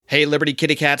Hey, Liberty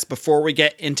Kitty Cats, before we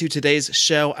get into today's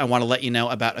show, I want to let you know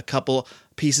about a couple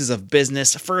pieces of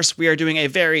business. First, we are doing a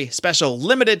very special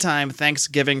limited time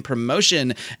Thanksgiving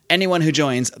promotion. Anyone who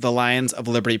joins the Lions of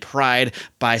Liberty Pride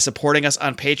by supporting us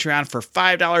on Patreon for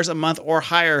 $5 a month or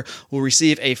higher will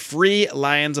receive a free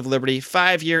Lions of Liberty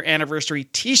 5-year anniversary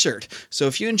t-shirt. So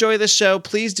if you enjoy this show,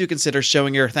 please do consider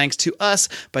showing your thanks to us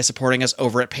by supporting us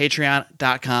over at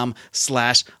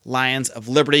patreon.com/Lions of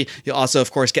Liberty. You'll also,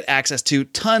 of course, get access to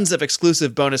tons of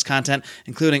exclusive bonus content,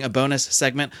 including a bonus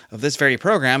segment of this very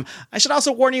program. I should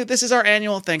also warn you, this is our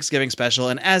annual Thanksgiving special,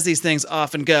 and as these things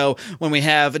often go, when we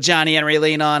have Johnny and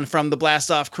Raylene on from the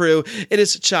Blast Off crew, it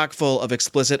is chock full of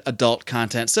explicit adult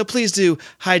content. So please do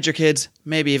hide your kids,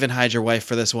 maybe even hide your wife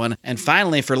for this one. And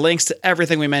finally, for links to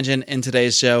everything we mentioned in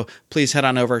today's show, please head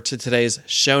on over to today's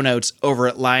show notes over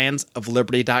at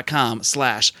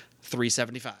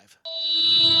lionsofliberty.com/375.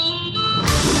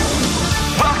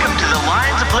 Welcome to the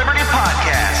Lions of Liberty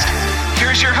podcast.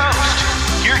 Here's your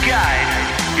host, your guide,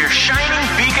 your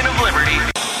shining beacon of liberty.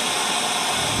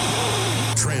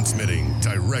 Transmitting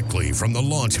directly from the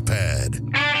launch pad.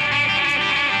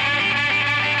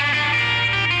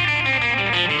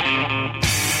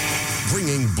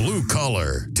 Bringing blue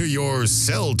collar to your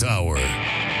cell tower.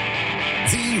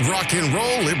 The rock and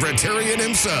roll libertarian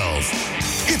himself.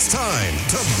 It's time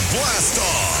to blast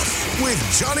off with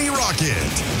Johnny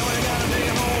Rocket.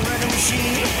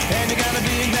 Machine, and you gotta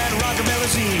dig that rockabilly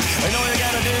scene. I know you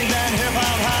gotta dig that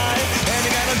hip-hop high, and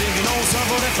you gotta dig an old Sub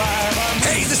 45.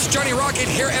 Hey, this is Johnny Rocket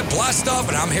here at Blast Off,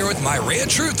 and I'm here with my ray of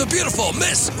truth, the beautiful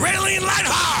Miss Raylene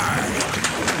Lightheart.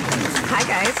 Hi,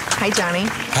 guys. Hi, Johnny.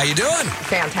 How you doing?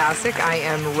 Fantastic. I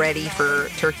am ready for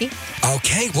turkey.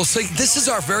 Okay, well, so this is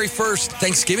our very first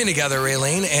Thanksgiving together,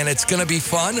 Raylene, and it's going to be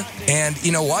fun. And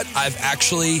you know what? I've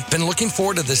actually been looking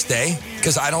forward to this day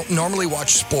because I don't normally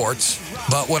watch sports,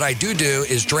 but what I do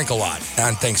is drink a lot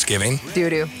on Thanksgiving.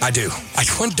 Do. I do.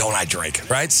 When don't I drink,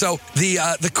 right? So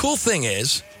the cool thing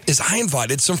is I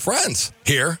invited some friends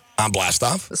here on Blast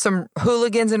Off. Some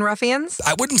hooligans and ruffians?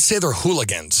 I wouldn't say they're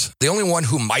hooligans. The only one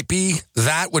who might be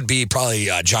that would be probably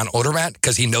John Odermatt,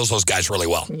 because he knows those guys really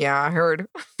well. Yeah, I heard.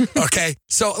 Okay,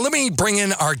 so let me bring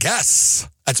in our guests.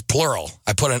 That's plural.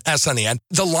 I put an S on the end.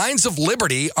 The Lions of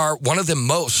Liberty are one of the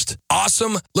most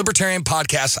awesome libertarian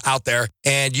podcasts out there,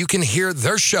 and you can hear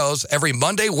their shows every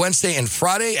Monday, Wednesday, and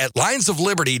Friday at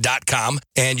lionsofliberty.com,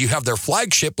 and you have their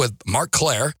flagship with Mark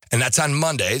Claire, and that's on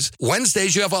Mondays.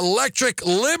 Wednesdays, you have Electric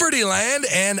Liberty Land,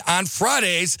 and on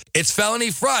Fridays, it's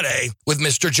Felony Friday with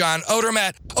Mr. John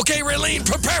Odermatt. Okay, Raylene,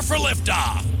 prepare for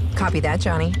liftoff. Copy that,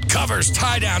 Johnny. Covers,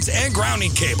 tie-downs, and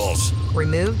grounding cables.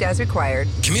 Removed as required.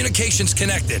 Communications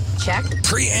connected. Check.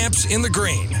 Preamps in the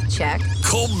green. Check.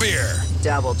 Cold beer.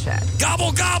 Double check.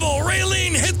 Gobble, gobble.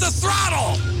 Raylene, hit the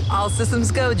throttle. All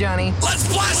systems go, Johnny. Let's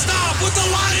blast off with the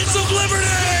Lions of Liberty.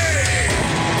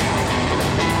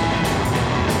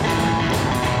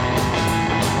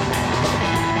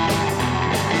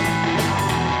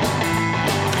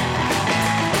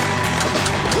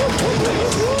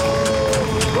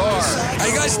 How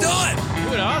you guys doing?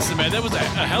 Doing awesome, man. That was a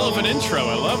hell of an intro.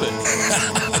 I love it.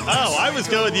 Oh, I was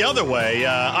going the other way.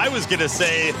 I was going to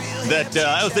say that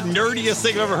that was the nerdiest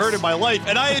thing I've ever heard in my life.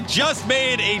 And I had just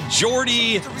made a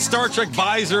Geordie Star Trek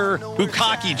visor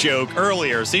bukkake joke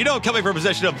earlier. So, coming from a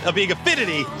position of being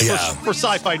affinity for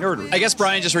sci-fi nerdery. I guess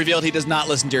Brian just revealed he does not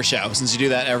listen to your show, since you do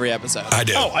that every episode. I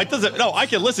do. Oh, I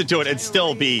can listen to it and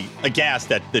still be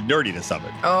aghast at the nerdiness of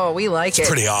it. Oh, we like it. It's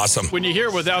pretty awesome. When you hear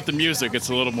it without the music, it's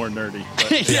a little more nerdy.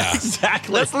 Yeah.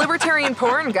 Exactly. That's libertarian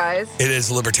porn, guys. It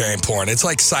is libertarian porn. It's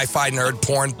like sci-fi nerd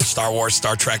porn, Star Wars,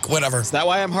 Star Trek, whatever. Is that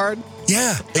why I'm hard?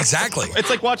 Yeah, exactly. It's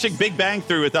like watching Big Bang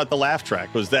Theory without the laugh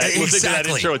track. Was that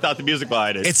intro without the music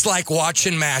behind it? It's like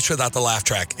watching MASH without the laugh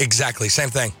track. Exactly. Same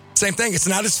thing. It's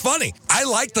not as funny. I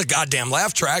like the goddamn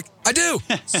laugh track. I do.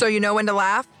 So you know when to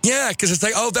laugh? Yeah, because it's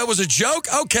like, oh, that was a joke?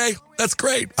 Okay, that's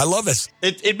great. I love this.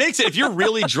 It makes it, if you're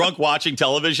really drunk watching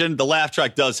television, the laugh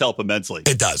track does help immensely.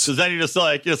 It does. Because then you're just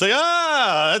like, that's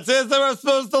it. They were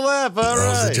supposed to laugh. All That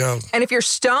was right. a joke. And if you're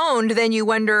stoned, then you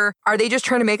wonder, are they just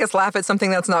trying to make us laugh at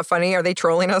something that's not funny? Are they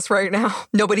trolling us right now?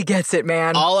 Nobody gets it,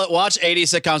 man. Watch 80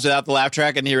 sitcoms without the laugh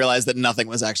track, and you realize that nothing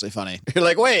was actually funny. You're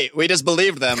like, wait, we just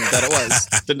believed them that it was.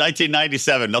 To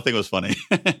 1997, nothing was funny.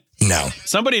 No.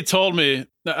 Somebody told me,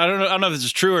 I don't know if this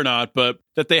is true or not, but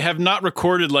that they have not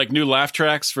recorded like new laugh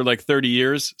tracks for like 30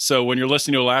 years. So when you're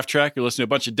listening to a laugh track, you're listening to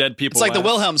a bunch of dead people. It's like laugh. the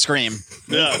Wilhelm scream.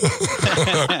 Yeah.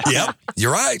 Yep,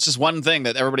 you're right. It's just one thing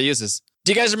that everybody uses.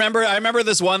 Do you guys remember? I remember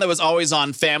this one that was always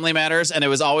on Family Matters, and it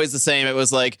was always the same. It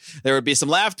was like there would be some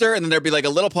laughter, and then there'd be like a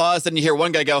little pause, then you hear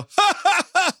one guy go, ha, ha,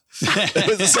 ha. It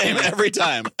was the same every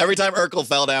time. Every time Urkel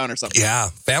fell down or something. Yeah,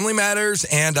 Family Matters,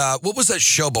 and what was that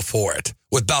show before it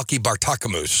with Balki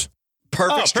Bartakamus?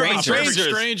 Perfect Strangers. Perfect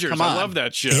Strangers. Come I on. love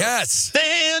that show. Yes.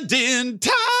 Standing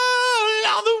tall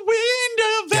on the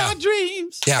wind of our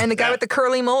dreams. Yeah. And the guy with the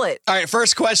curly mullet. All right,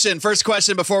 first question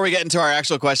before we get into our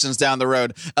actual questions down the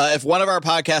road. If one of our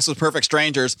podcasts was Perfect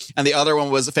Strangers and the other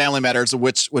one was Family Matters,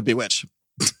 which would be which?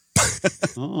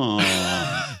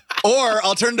 Or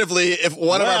alternatively, if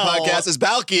one of our podcasts is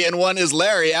Balky and one is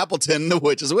Larry Appleton,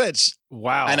 which is which?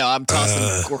 Wow. I know, I'm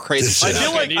tossing crazy I shit.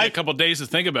 feel like I need a couple days to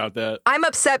think about that. I'm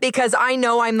upset because I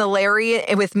know I'm the Larry,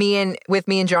 and with me and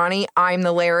Johnny, I'm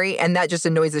the Larry, and that just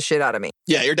annoys the shit out of me.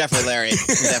 Yeah, you're definitely Larry. You're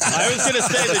definitely I was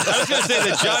gonna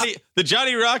say the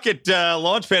Johnny Rocket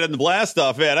launch pad and the blast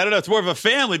off, man. I don't know. It's more of a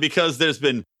family because there's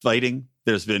been fighting,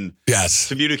 there's been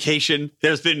communication,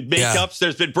 there's been makeups,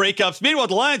 there's been breakups. Meanwhile,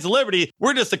 the Lions of Liberty,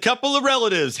 we're just a couple of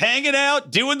relatives hanging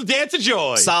out, doing the dance of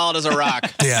joy. solid as a rock.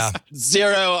 Yeah.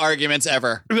 Zero arguments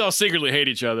ever. We all secretly hate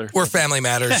each other. We're Family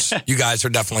Matters. You guys are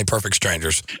definitely perfect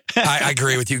strangers. I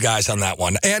agree with you guys on that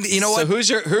one. And you know So what? who's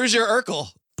your Urkel?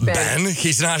 Ben,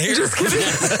 he's not here. Did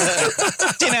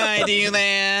I do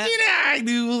that? Did I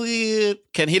do it?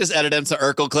 Can he just edit in some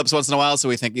Urkel clips once in a while so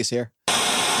we think he's here?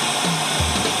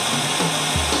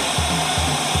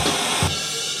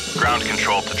 Ground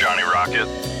control to Johnny Rocket.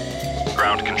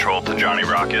 Ground control to Johnny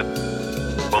Rocket.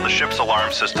 Well, the ship's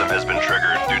alarm system has been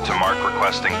triggered due to Mark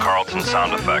requesting Carlton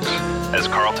sound effects, as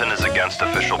Carlton is against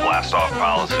official blast-off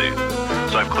policy.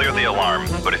 So I've cleared the alarm,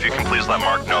 but if you can please let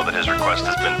Mark know that his request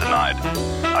has been denied.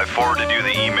 I've forwarded you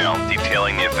the email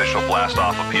detailing the official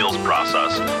blast-off appeals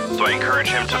process, so I encourage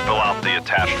him to fill out the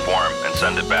attached form and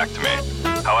send it back to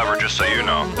me. However, just so you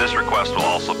know, this request will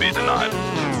also be denied.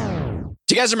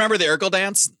 Do you guys remember the Urkel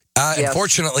dance?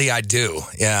 Unfortunately, I do.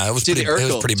 Yeah, it was pretty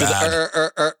bad.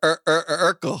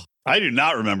 Urkel. I do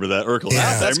not remember that Urkel.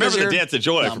 Yeah. I remember the dance of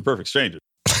joy from Perfect Strangers.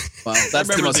 Well, that's the I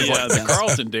most remember important the dance.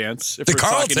 Carlton dance. If The we're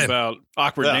talking Carlton. about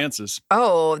awkward dances.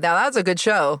 Oh, now that's a good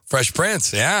show. Fresh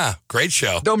Prince. Yeah, great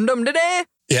show. Dum dum da da.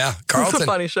 Yeah, It's a Carlton.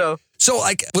 funny show. So,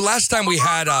 last time we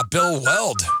had Bill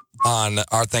Weld on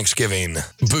our Thanksgiving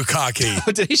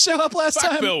bukkake. Did he show up last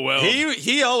Fuck time? Bill Weld.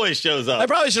 He always shows up. I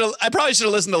probably should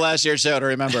have listened to last year's show to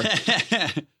remember.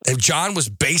 If John was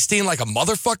basting like a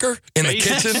motherfucker in the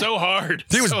Basted kitchen. so hard.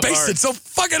 He was So basted hard. so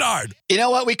fucking hard. You know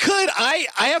what? We could. I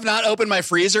have not opened my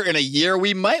freezer in a year.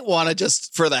 We might want to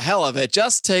just, for the hell of it,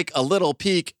 just take a little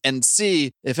peek and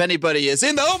see if anybody is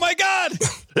in the. Oh my God!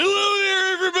 Hello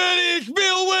there, everybody. It's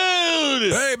Bill Weld.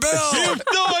 Hey, Bill. You've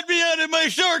thawed me out of my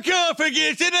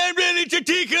sarcophagus, and I'm ready to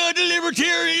take on the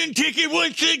libertarian ticket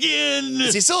once again.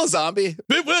 Is he still a zombie?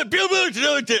 Bill Weld's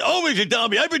always a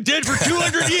zombie. I've been dead for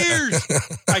 200 years.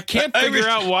 I can't figure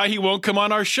out why he won't come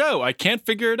on our show. I can't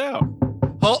figure it out.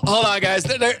 Hold on, guys.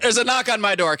 There's a knock on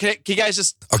my door. Can you guys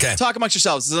just talk amongst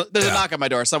yourselves? There's a knock on my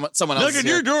door. Someone else. Knock is on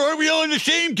here. your door. Are we all in the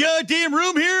same goddamn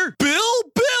room here?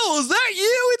 Bill, is that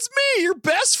you? It's me, your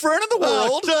best friend in the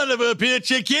world. Oh, son of a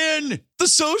bitch again. The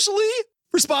socially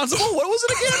responsible. What was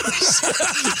it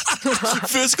again?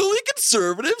 Fiscally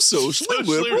conservative, socially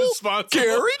liberal. responsible.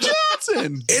 Gary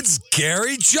Johnson. It's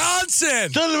Gary Johnson.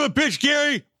 Son of a bitch,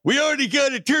 Gary. We already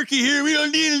got a turkey here. We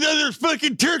don't need another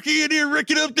fucking turkey in here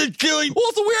wrecking up the joint. Well,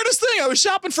 it's the weirdest thing. I was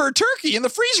shopping for a turkey in the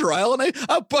freezer aisle, and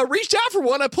I reached out for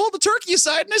one. I pulled the turkey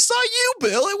aside, and I saw you,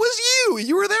 Bill. It was you.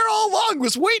 You were there all along.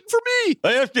 Was waiting for me.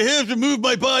 I have to move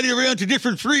my body around to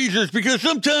different freezers because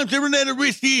sometimes I run out of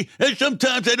whiskey, and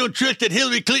sometimes I don't trust that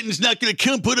Hillary Clinton's not going to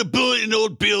come put a bullet in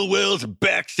old Bill Wells'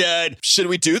 backside. Should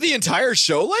we do the entire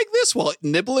show like this while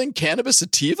nibbling cannabis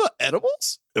sativa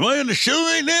edibles? Am I on the show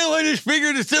right now? I just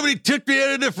figured if somebody took me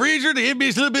out of the freezer to give me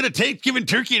a little bit of Thanksgiving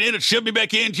turkey and then it shoved me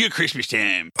back into Christmas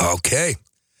time. Okay.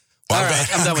 Well, All right,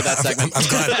 I'm done with that segment.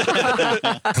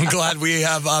 I'm glad we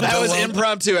have that Bill was Weld.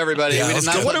 impromptu, everybody. Yeah, we that's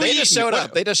did not. good. What are They we just eating? showed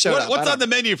up. They just showed up. What's on the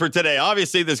menu for today?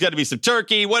 Obviously, there's got to be some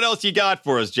turkey. What else you got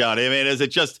for us, Johnny? I mean, is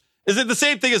it the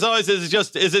same thing as always? Is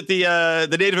it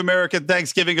the Native American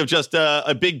Thanksgiving of just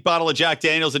a big bottle of Jack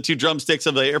Daniels and 2 drumsticks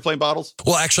of the airplane bottles?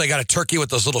 Well, actually, I got a turkey with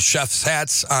those little chef's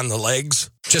hats on the legs,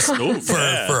 just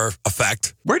for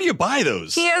effect. Where do you buy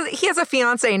those? He has a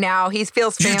fiance now. He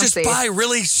feels You fancy. just buy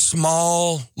really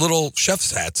small little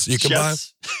chef's hats. You can buy.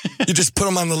 You just put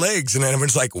them on the legs, and then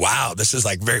everyone's like, "Wow, this is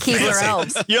like very Keebler fancy."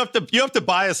 elves. You have to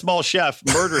buy a small chef,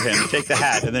 murder him, take the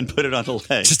hat, and then put it on the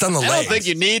leg. Just on the I legs. don't think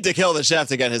you need to kill the chef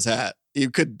to get his hat. You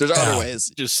could. There's other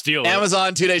ways. Just steal it.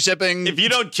 Amazon 2-day shipping. If you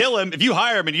don't kill him, if you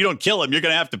hire him and you don't kill him, you're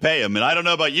going to have to pay him. And I don't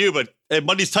know about you, but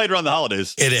money's tight around the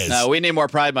holidays. It is. No, we need more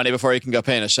Pride money before you can go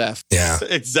paying a chef. Yeah.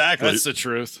 Exactly. That's the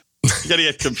truth. You gotta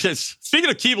get. Speaking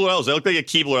of Keebler elves, I look like a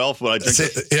Keebler elf when I drink.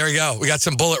 There we go. We got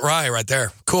some bullet rye right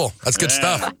there. Cool. That's good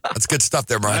stuff. That's good stuff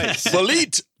there, Brian. Nice.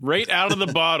 Elite. Right out of the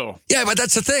bottle. Yeah, but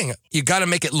that's the thing. You got to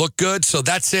make it look good. So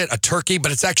that's it, a turkey,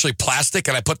 but it's actually plastic.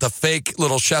 And I put the fake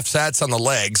little chef's hats on the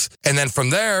legs. And then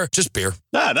from there, just beer.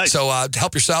 Ah, nice. So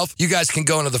help yourself. You guys can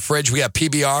go into the fridge. We have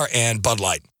PBR and Bud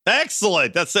Light.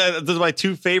 Excellent. Those are my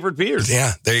two favorite beers.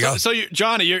 Yeah, there you go. So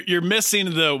Johnny, you're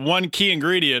missing the one key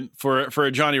ingredient for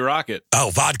a Johnny Rocket. Oh,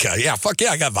 vodka. Yeah, fuck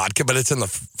yeah, I got vodka, but it's in the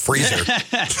freezer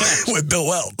with Bill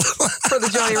Weld. For the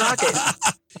Johnny Rocket.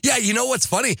 Yeah, you know what's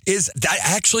funny is I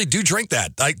actually do drink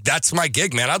that. Like, that's my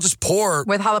gig, man. I'll just pour.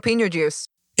 With jalapeno juice.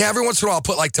 Yeah, every once in a while I'll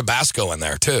put like Tabasco in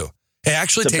there too. It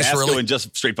actually tastes Tabasco really. and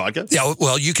just straight vodka? Yeah,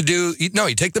 well, you could do. You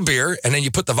take the beer and then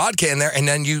you put the vodka in there and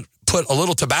then you put a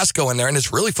little Tabasco in there and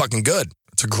it's really fucking good.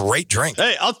 It's a great drink.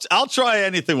 Hey, I'll try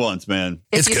anything once, man.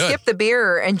 If It's you good. skip the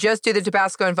beer and just do the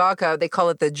Tabasco and vodka, they call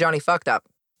it the Johnny Fucked Up.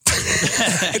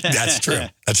 That's true.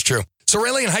 That's true. So,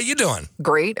 Raylene, how you doing?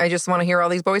 Great. I just want to hear all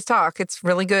these boys talk. It's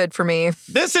really good for me.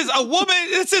 This is a woman.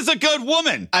 This is a good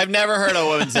woman. I've never heard a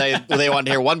woman say they want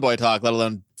to hear one boy talk, let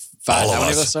alone five. All of How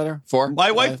many of us. us are there? 4?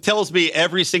 My wife 5? tells me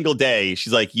every single day,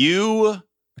 she's like, you are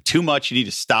too much. You need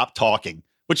to stop talking,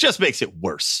 which just makes it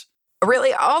worse.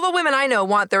 Really, all the women I know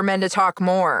want their men to talk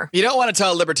more. You don't want to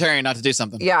tell a libertarian not to do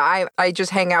something. Yeah, I just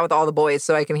hang out with all the boys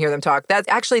so I can hear them talk. That's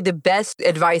actually the best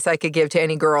advice I could give to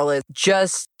any girl is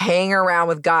just hang around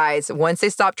with guys. Once they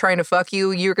stop trying to fuck you,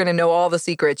 you're going to know all the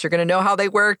secrets. You're going to know how they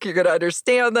work. You're going to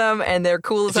understand them, and they're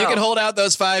cool as If you hell. can hold out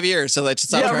those 5 years so they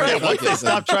stop trying Yeah, to once fuck you. they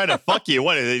stop trying to fuck you,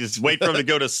 what? They just wait for him to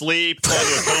go to sleep, fall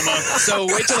into a coma. So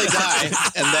wait till they die,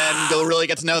 and then you'll really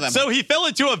get to know them. So he fell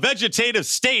into a vegetative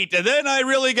state, and then I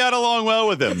really got along well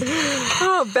with him.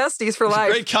 Oh, besties for life.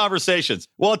 Great conversations.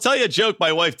 Well, I'll tell you a joke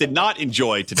my wife did not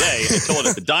enjoy today. I told her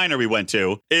at the diner we went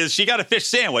to is she got a fish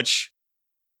sandwich.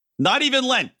 Not even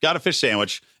Lent, got a fish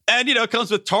sandwich. And, it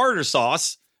comes with tartar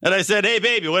sauce. And I said, hey,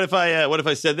 baby, what if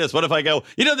I said this? What if I go,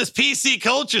 this PC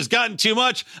culture's gotten too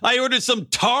much. I ordered some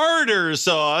tartar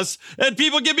sauce and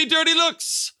people give me dirty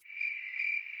looks.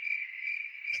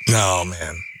 No,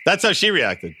 man. That's how she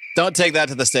reacted. Don't take that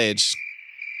to the stage.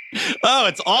 Oh,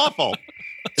 it's awful.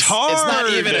 It's not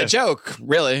even a joke,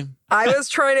 really. I was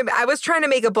trying to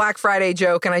make a Black Friday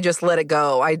joke and I just let it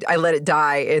go. I let it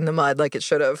die in the mud like it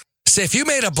should have. See, if you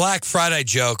made a Black Friday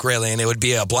joke, Raylene, it would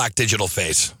be a black digital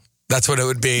face. That's what it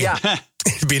would be. Yeah.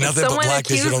 It'd be nothing but Someone black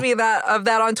accused digital. me of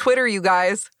that on Twitter, you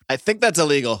guys. I think that's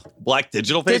illegal. Black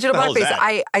digital face? Digital What the hell is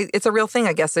blackface. that? It's a real thing,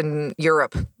 I guess, in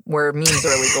Europe where memes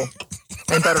are illegal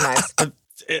and butter knives.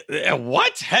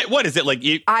 What? Hey, what is it like?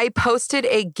 I posted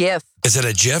a GIF Is it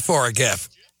a GIF or a GIF?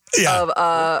 Yeah.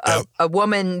 of a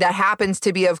woman that happens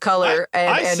to be of color.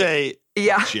 I say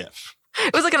yeah, GIF.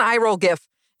 it was like an eye roll GIF,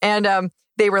 and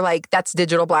they were like, "That's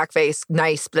digital blackface,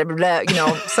 nice." Blah blah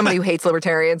blah. Somebody who hates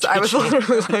libertarians. I was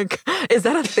literally like, "Is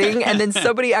that a thing?" And then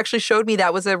somebody actually showed me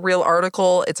that was a real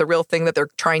article. It's a real thing that they're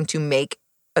trying to make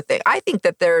a thing. I think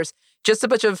that there's just a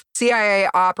bunch of CIA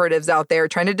operatives out there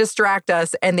trying to distract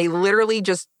us, and they literally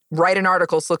just write an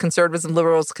article so conservatives and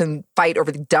liberals can fight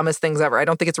over the dumbest things ever. I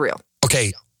don't think it's real.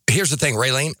 Okay, here's the thing,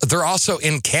 Raylene. They're also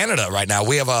in Canada right now.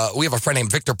 We have a friend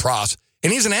named Victor Pross,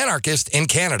 and he's an anarchist in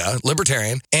Canada,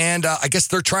 libertarian. And I guess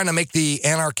they're trying to make the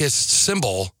anarchist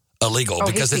symbol illegal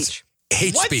because it's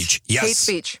hate speech. Yes, Hate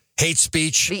speech. Hate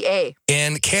speech. The A.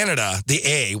 In Canada, the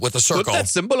A with a circle. Put that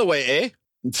symbol away, eh?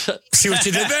 See what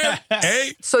you did there?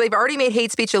 Hey? So they've already made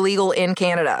hate speech illegal in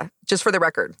Canada, just for the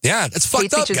record. Yeah, it's fucked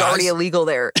Hate up, speech is guys. already illegal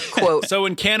there. Quote. So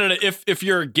in Canada, if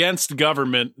you're against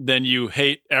government, then you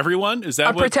hate everyone? Is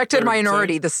that A what protected they're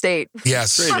minority, saying? the state.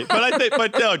 Yes.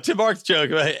 But no, to Mark's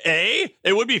joke, A,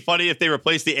 it would be funny if they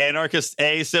replaced the anarchist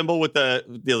A symbol with the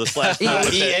slash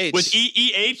EH. with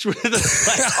EEH with the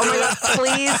slash. Oh my God,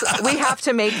 please, we have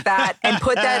to make that and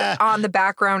put that on the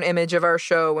background image of our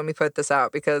show when we put this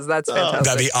out because that's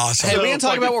fantastic. That'd be awesome. Hey, we So can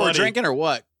talk about what we're funny. drinking or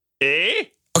what? A?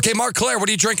 Okay, Mark Claire, what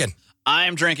are you drinking?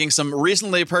 I'm drinking some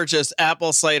recently purchased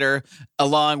apple cider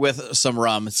along with some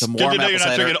rum. Some Good warm to know apple you're not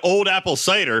cider. drinking old apple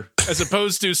cider. As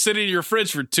opposed to sitting in your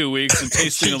fridge for 2 weeks and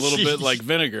tasting a little bit like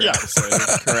vinegar. Yeah.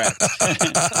 Correct.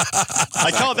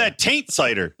 I call that taint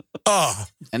cider. Oh,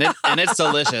 And it's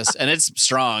delicious and it's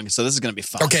strong. So this is going to be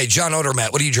fun. okay, John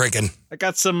Odermatt, what are you drinking? I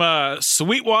got some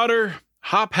Sweetwater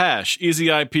Hop Hash Easy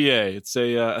IPA. It's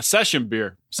a session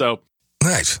beer. So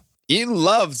Nice. You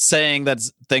love saying that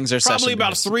things are probably session about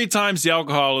beers. 3 times the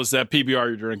alcohol is that PBR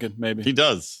you're drinking, maybe. He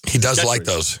does. He does Catchphrase. like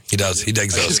those. He does. He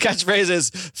digs His those. catchphrase is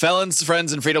felons,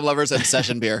 friends, and freedom lovers and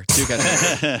session beer. 2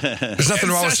 catchphrases. There's nothing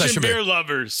And wrong with session session beer beer.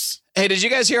 lovers. Hey, did you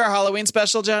guys hear our Halloween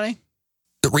special, Johnny?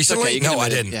 Recently? Okay, you can No, I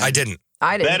admit it, didn't. yeah. I didn't.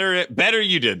 I didn't. Better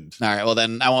you didn't. All right, well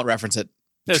then I won't reference it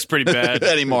That's pretty bad.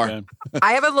 anymore. Pretty bad.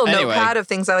 I have a little Anyway. notepad of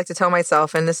things I like to tell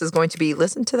myself, and this is going to be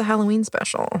listen to the Halloween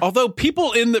special. Although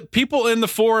people in the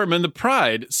forum and the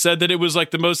Pride said that it was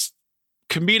like the most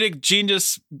comedic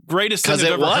genius, greatest thing Because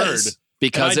they've it ever was. heard.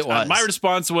 Because And it was. My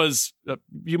response was,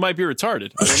 you might be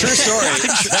retarded. True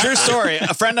story. True story.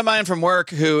 A friend of mine from work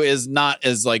who is not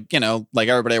as like, like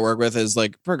everybody I work with is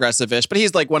like progressive-ish, but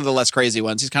he's like one of the less crazy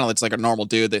ones. He's kind of like a normal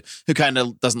dude who kind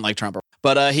of doesn't like Trump.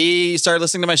 But he started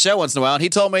listening to my show once in a while, and he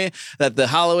told me that the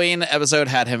Halloween episode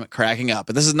had him cracking up.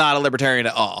 And this is not a libertarian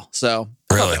at all. So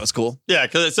I thought that was cool. Yeah,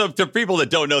 because so for people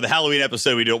that don't know, the Halloween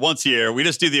episode, we do it once a year. We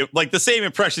just do the same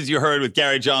impressions you heard with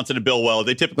Gary Johnson and Bill Weld.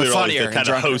 They typically But are always funnier the and kind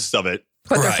of drunker. hosts of it.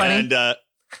 But they're funny. And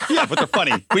yeah, but they're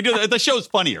funny. We do the show's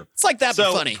funnier. It's like that,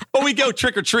 but funny. But we go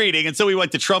trick or treating, and so we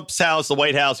went to Trump's house, the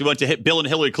White House. We went to Bill and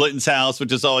Hillary Clinton's house,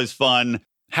 which is always fun.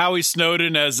 Howie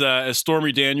Snowden as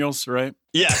Stormy Daniels, right?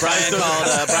 Yeah,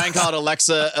 Brian called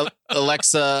Alexa.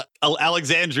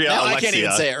 Alexandria. No, Alexia. I can't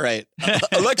even say it right.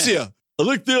 Alexia.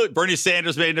 Bernie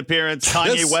Sanders made an appearance.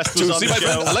 Kanye West was on the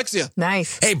show. Alexia.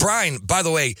 Nice. Hey, Brian, by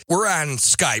the way, we're on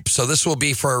Skype, so this will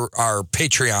be for our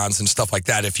Patreons and stuff like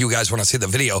that if you guys want to see the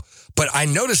video. But I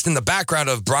noticed in the background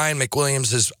of Brian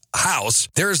McWilliams' house,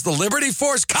 there's the Liberty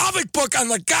Force comic book on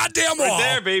the goddamn wall. Right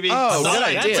there, baby. Oh, good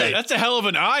Nice. idea. That's a hell of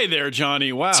an eye there,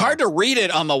 Johnny. Wow. It's hard to read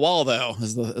it on the wall, though,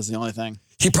 is the only thing.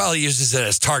 He probably uses it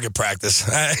as target practice.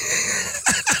 Yeah,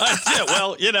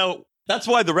 well, that's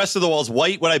why the rest of the wall's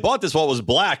white. When I bought this wall, it was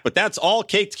black, but that's all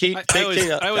cake. I always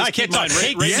keep can't mine talk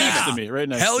cake. right Yeah. next to me, right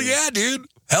next Hell to me. yeah, dude.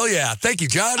 Hell yeah. Thank you,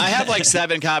 John. I have like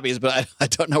 7 copies, but I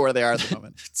don't know where they are at the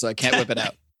moment, so I can't whip it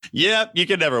out. Yeah, you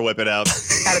can never whip it out.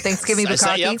 At a Thanksgiving I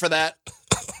set you bukkake. up for that.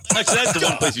 Actually, that's the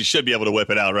one place you should be able to whip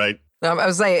it out, right? I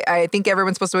was like, I think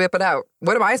everyone's supposed to whip it out.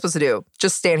 What am I supposed to do?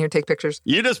 Just stand here, take pictures.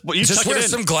 You Just tuck wear it in.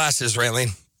 some glasses, Raylene.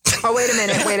 Oh, wait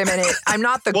a minute. I'm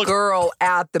not the girl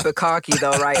at the bukkake,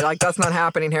 though, right? Like, that's not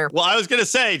happening here. Well, I was going to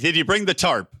say, did you bring the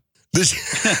tarp?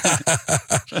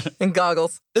 And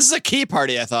goggles. This is a key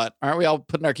party, I thought. Aren't we all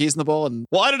putting our keys in the bowl? And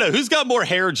Well, I don't know. Who's got more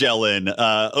hair gel in,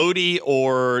 Odie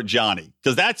or Johnny?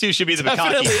 Because that's who should be the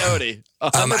definitely bukkake.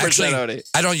 Odie. 100% Actually, Odie.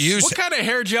 I don't use What kind of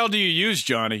hair gel do you use,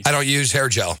 Johnny? I don't use hair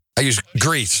gel. I use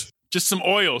grease. Just some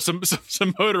oil, some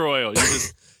motor oil. You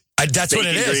just, That's what it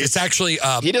Bacon is. grease. It's actually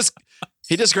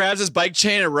He just grabs his bike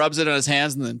chain and rubs it on his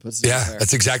hands and then puts it in his yeah, hair.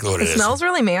 that's exactly what It it is. smells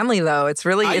really manly, though. It's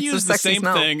really, I it's a use the sexy same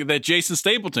smell. thing that Jason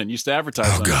Stapleton used to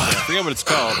advertise on. God. I forget what it's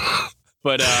called.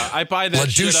 But I buy that La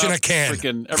shit douche in up a can.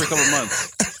 freaking every couple of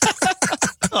months.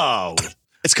 Oh,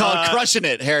 It's called Crushing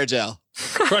It hair gel.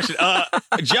 crush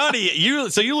it. Johnny, you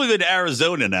live in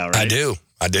Arizona now, right?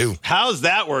 I do. How's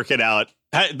that working out?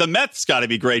 The meth's got to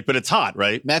be great, but it's hot,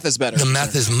 right? Meth is better. The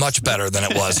meth is much better than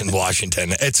it was in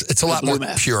Washington. It's a lot blue more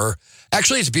meth. pure.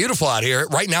 Actually, it's beautiful out here.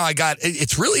 Right now,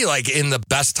 it's really like in the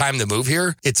best time to move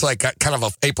here. It's like kind of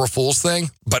a April Fool's thing,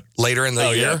 but later in the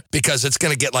year yeah. because it's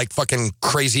going to get like fucking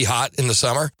crazy hot in the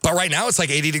summer. But right now, it's like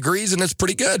 80 degrees and it's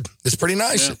pretty good. It's pretty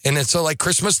nice. Yeah. And it's so like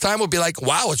Christmas time will be like,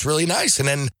 wow, it's really nice. And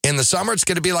then in the summer, it's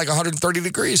going to be like 130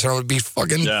 degrees. And it would be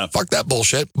fucking, fuck that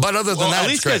bullshit. But other than that, at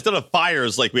least it's you guys great. don't have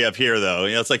fires like we have here, though.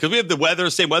 It's like, because we have the weather,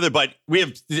 same weather, but we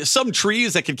have some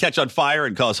trees that can catch on fire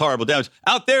and cause horrible damage.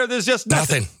 Out there, there's just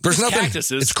nothing. There's Just nothing.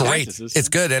 cactuses. It's great. Cactuses. It's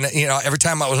good. And, every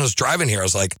time I was driving here, I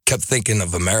was like, kept thinking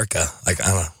of America. Like, I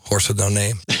don't know, horse with no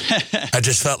name. I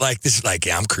just felt like this is like,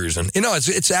 yeah, I'm cruising.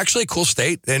 It's actually a cool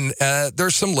state. And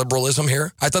there's some liberalism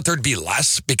here. I thought there'd be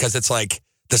less because it's like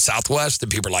the Southwest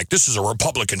and people are like, this is a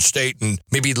Republican state and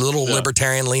maybe a little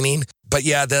libertarian leaning. But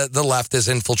yeah, the left has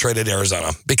infiltrated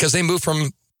Arizona because they moved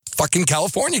from fucking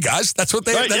California, guys. That's what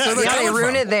they. Right, that's yeah. where they're Yeah, they coming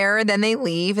ruin from. it there, and then they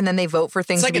leave, and then they vote for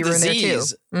things It's like to be a ruined there, too.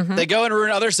 disease. They go and ruin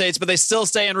other states, but they still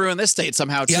stay and ruin this state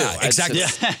somehow, too. Yeah, exactly.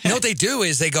 You know what they do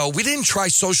is they go, we didn't try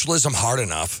socialism hard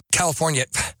enough. California,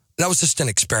 that was just an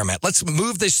experiment. Let's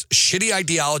move this shitty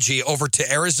ideology over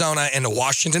to Arizona and to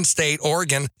Washington State,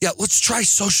 Oregon. Yeah, let's try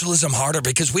socialism harder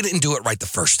because we didn't do it right the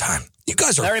first time. You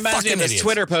guys are That reminds me fucking of this idiots.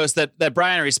 Twitter post that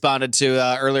Brian responded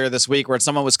to earlier this week where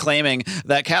someone was claiming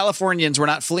that Californians were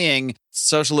not fleeing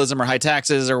socialism or high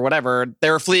taxes or whatever. They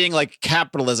were fleeing like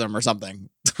capitalism or something.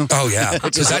 Oh, yeah,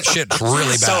 because that shit's really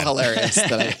bad. So hilarious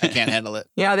that I can't handle it.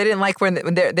 Yeah, they didn't like when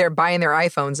they're buying their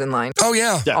iPhones in line. Oh,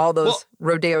 yeah. All those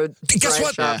rodeo. Guess drive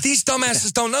what? shops. These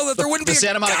dumbasses don't know that there wouldn't The be a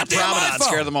Santa Monica goddamn Promenade iPhone.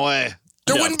 scared them away.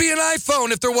 There wouldn't be an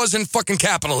iPhone if there wasn't fucking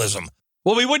capitalism.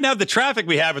 Well, we wouldn't have the traffic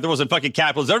we have if there wasn't fucking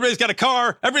capitalism. Everybody's got a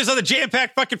car. Everybody's on the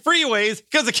jam-packed fucking freeways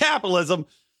because of capitalism.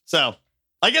 So,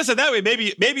 I guess in that way,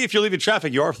 maybe if you're leaving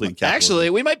traffic, you are fleeing capitalism. Actually,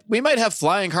 we might have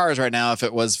flying cars right now if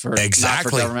it was for not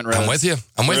for government roads. I'm with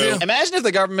you. Imagine if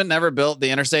the government never built the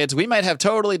interstates, we might have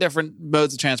totally different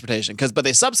modes of transportation. But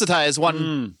they subsidize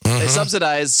they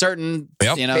subsidize certain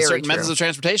certain methods of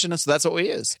transportation, so that's what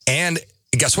we use. And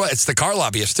guess what? It's the car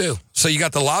lobbyists too. So you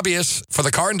got the lobbyists for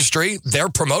the car industry. They're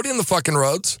promoting the fucking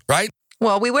roads, right?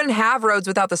 Well, we wouldn't have roads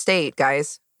without the state,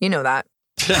 guys. You know that.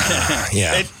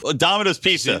 Yeah. Domino's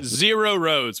Pizza. Zero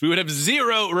roads. We would have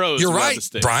zero roads. You're right,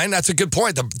 Brian. That's a good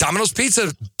point. The Domino's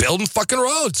Pizza building fucking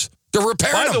roads. They're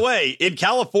repairing them. By the way, in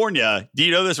California, do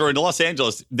you know this? Or in Los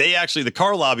Angeles, the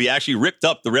car lobby actually ripped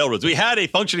up the railroads. We had a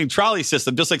functioning trolley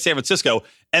system, just like San Francisco,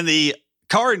 and the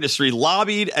car industry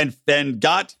lobbied and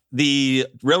got the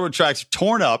railroad tracks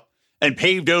torn up and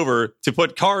paved over to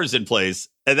put cars in place.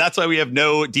 And that's why we have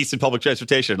no decent public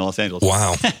transportation in Los Angeles.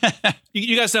 Wow.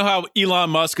 You guys know how Elon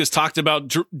Musk has talked about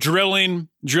drilling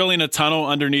a tunnel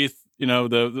underneath,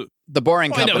 the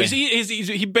boring company. No,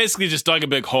 he basically just dug a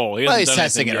big hole. He's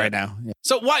testing it right now. Yeah.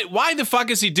 So why the fuck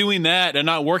is he doing that and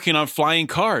not working on flying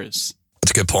cars?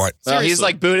 That's a good point. Well, he's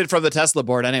like booted from the Tesla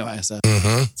board anyway.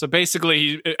 So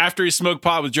basically, after he smoked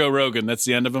pot with Joe Rogan, that's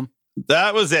the end of him.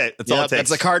 That was it. That's all it takes.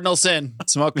 That's the cardinal sin.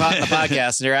 Smoke pot in the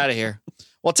podcast and you're out of here.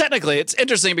 Well, technically, it's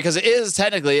interesting because it is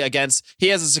technically he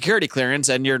has a security clearance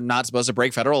and you're not supposed to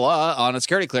break federal law on a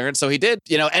security clearance. So he did,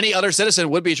 any other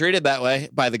citizen would be treated that way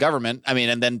by the government. I mean,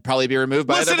 and then probably be removed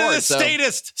by the board. Listen to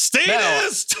the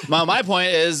statist. No, my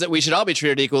point is that we should all be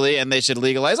treated equally and they should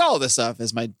legalize all of this stuff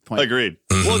is my point. Agreed.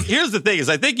 Well, here's the thing is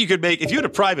I think you could make, if you had a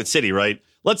private city, right?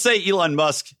 Let's say Elon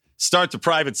Musk starts a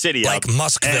private city like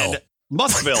Muskville.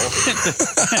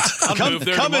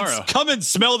 Come and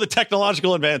smell the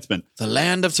technological advancement. The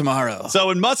land of tomorrow.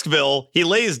 So in Muskville, he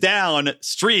lays down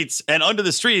streets, and under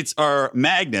the streets are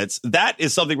magnets. That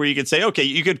is something where you could say, okay,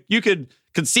 you could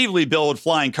conceivably build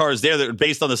flying cars there that are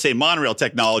based on the same monorail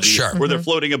technology, where they're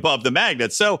floating above the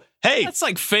magnets. So hey, that's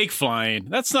like fake flying.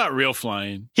 That's not real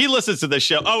flying. He listens to this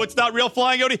show. Oh, it's not real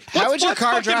flying, Odie. How would your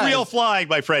car drive? Real flying,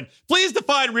 my friend. Please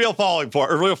define real flying for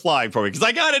me, because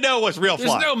I got to know what's real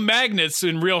flying. There's no magnets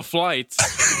in real flight.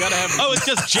 You gotta have. Oh, it's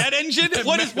just jet engine.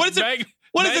 What is it?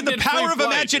 What is it? The power of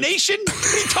imagination?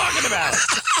 What are you talking about?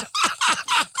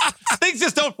 Things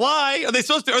just don't fly. Are they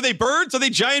supposed to? Are they birds? Are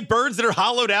they giant birds that are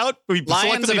hollowed out?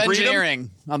 Lions of engineering.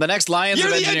 On the next Lions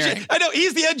of engineering. I know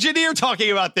he's the engineer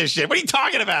talking about this shit. What are you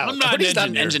talking about? I'm not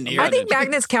an engineer. I think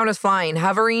magnets count as flying.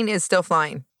 Hovering is still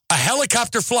flying. A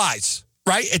helicopter flies,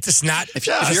 right? It's not. If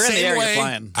you're in the air, you're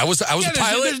flying. I was a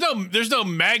pilot. There's no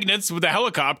magnets with a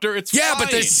helicopter. It's flying. But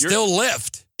there's still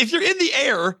lift. If you're in the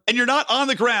air and you're not on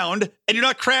the ground and you're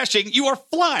not crashing, you are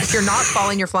flying. If you're not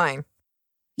falling, you're flying.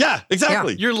 Yeah,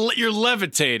 exactly. Yeah. You're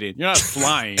levitating. You're not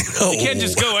flying. You can't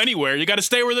just go anywhere. You got to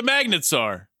stay where the magnets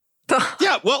are.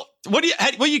 Yeah, well,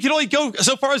 you can only go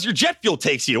so far as your jet fuel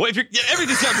takes you. If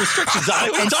everything's got restrictions on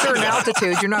it. At certain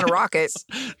altitudes, you're not a rocket.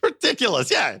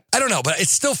 Ridiculous, yeah. I don't know, but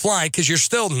it's still flying because you're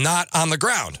still not on the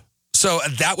ground. So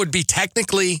that would be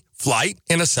technically flight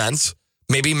in a sense,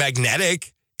 maybe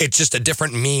magnetic. It's just a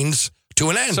different means to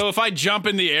an end. So if I jump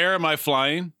in the air, am I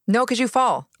flying? No, because you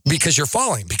fall. Because you're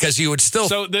falling. Because you would still.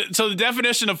 So the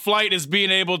definition of flight is being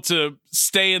able to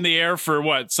stay in the air for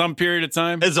what, some period of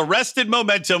time? Is arrested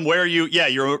momentum where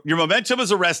your momentum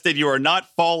is arrested. You are not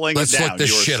falling down. Look this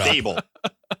you are shit stable.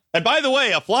 And by the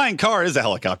way, a flying car is a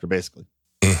helicopter, basically.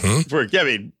 Mm-hmm.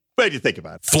 What do you think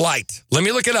about it? Flight. Let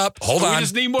me look it up. Hold on. We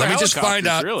just need more Let me just find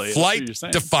out. Really. Flight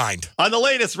defined. On the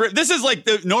latest, this is like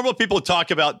the normal people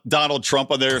talk about Donald Trump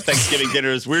on their Thanksgiving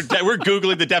dinners. We're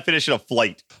Googling the definition of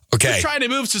flight. Okay. We're trying to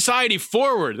move society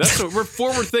forward. That's what we're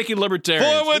forward-thinking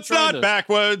libertarians. Forwards, not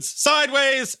backwards.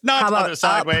 Sideways, not other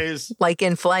sideways. Like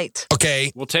in flight.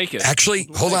 Okay. We'll take it. Actually,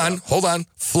 hold on.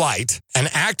 Flight. An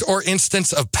act or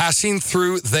instance of passing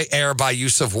through the air by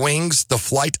use of wings, the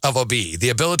flight of a bee. The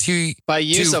ability by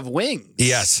use of wings.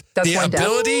 Yes. That's the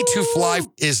ability to fly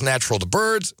is natural to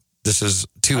birds. This is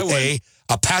 2A.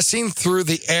 A passing through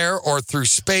the air or through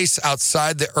space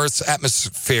outside the Earth's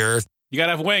atmosphere. You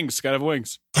gotta have wings.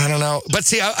 I don't know. But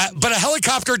see, but a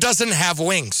helicopter doesn't have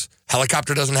wings.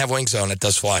 Helicopter doesn't have wings on it.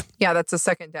 Does fly. Yeah, that's the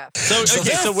second death. So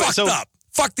they're fucked up.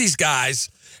 Fuck these guys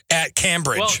at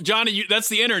Cambridge. Well, Johnny, that's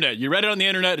the internet. You read it on the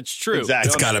internet. It's true. Exactly.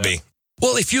 It's got to be.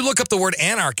 Well, if you look up the word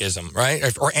anarchism, right,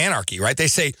 or anarchy, right, they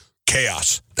say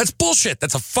chaos. That's bullshit.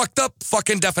 That's a fucked up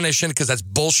fucking definition because that's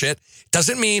bullshit.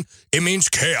 Doesn't mean it means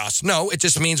chaos. No, it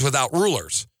just means without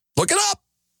rulers. Look it up.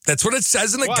 That's what it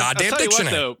says in the goddamn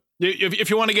dictionary. If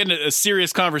you want to get into a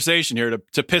serious conversation here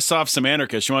to piss off some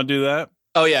anarchists, you want to do that?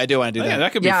 Oh, yeah, I do want to do Yeah, that.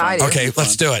 that could be Yeah, I fun. do. Okay,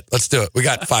 let's do it. Let's do it. We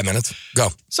got 5 minutes. Go.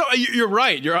 So you're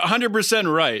right. You're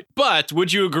 100% right. But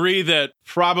would you agree that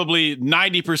probably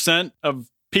 90% of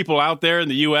people out there in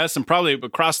the U.S. and probably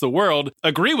across the world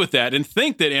agree with that and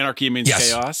think that anarchy means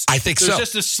Yes, chaos? I think There's so.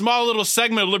 just a small little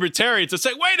segment of libertarians that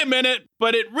say, wait a minute,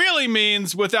 but it really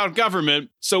means without government.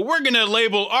 So we're going to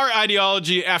label our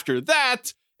ideology after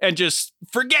that and just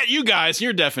forget you guys and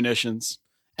your definitions.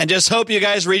 And just hope you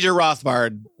guys read your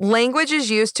Rothbard. Language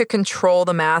is used to control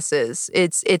the masses.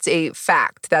 It's a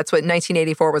fact. That's what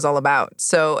 1984 was all about.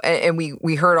 So, and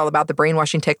we heard all about the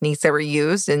brainwashing techniques that were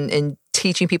used and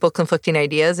teaching people conflicting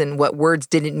ideas and what words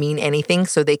didn't mean anything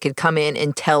so they could come in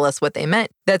and tell us what they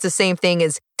meant. That's the same thing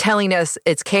as telling us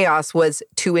it's chaos was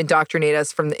to indoctrinate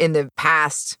us from in the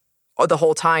past the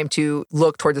whole time to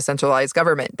look towards a centralized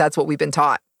government. That's what we've been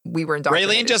taught. We were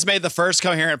indoctrinated. Raylene just made the first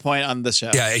coherent point on the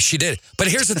show. Yeah, she did. But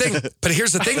here's the thing.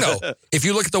 Though. If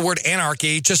you look at the word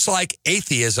anarchy, just like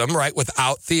atheism, right,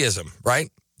 without theism, right?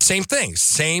 Same thing.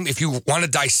 Same. If you want to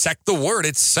dissect the word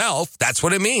itself, that's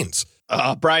what it means.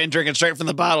 Oh, Brian drinking straight from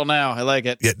the bottle now. I like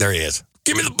it. Yeah, there he is.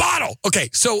 Give me the bottle. Okay,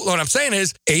 so what I'm saying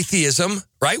is atheism,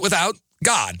 right, without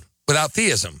God, without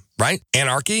theism, right?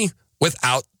 Anarchy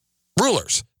without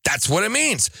rulers. That's what it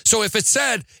means. So if it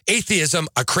said atheism,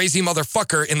 a crazy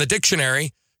motherfucker in the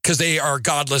dictionary, because they are a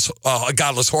godless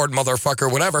horde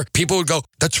motherfucker, whatever, people would go,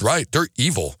 that's right, they're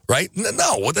evil, right?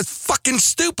 No, that's fucking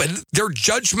stupid. They're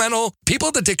judgmental. People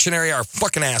at the dictionary are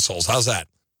fucking assholes. How's that?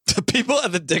 The people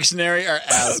at the dictionary are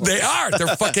assholes. They are.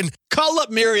 They're fucking... Call up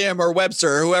Merriam or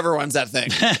Webster or whoever runs that thing.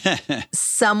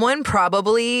 Someone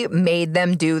probably made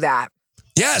them do that.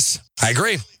 Yes, I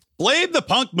agree. Blame the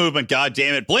punk movement,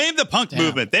 goddammit. Blame the punk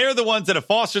movement. They're the ones that have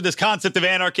fostered this concept of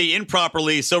anarchy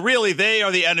improperly, so really they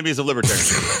are the enemies of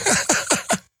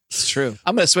libertarianism. It's true.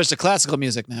 I'm going to switch to classical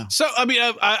music now. So, I mean,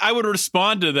 I would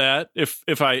respond to that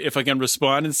if I can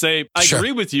respond and say, I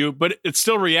agree with you, but it's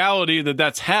still reality that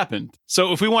that's happened.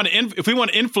 So if we want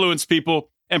to influence people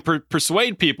and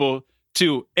persuade people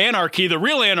to anarchy, the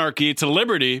real anarchy, to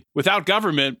liberty without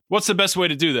government, what's the best way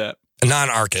to do that? A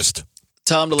non-anarchist.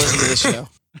 Tell them to listen to this show.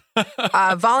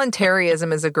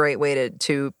 Voluntarism is a great way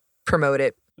to promote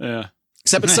it. Yeah.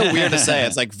 Except it's so weird to say.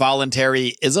 It's like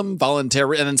voluntaryism,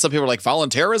 voluntary, and then some people are like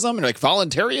voluntarism, and like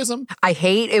voluntaryism. I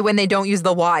hate it when they don't use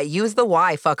the Y. Use the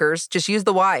Y, fuckers. Just use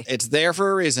the Y. It's there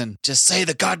for a reason. Just say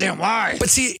the goddamn Y. But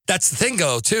see, that's the thing,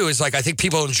 though, too, is like I think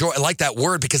people like that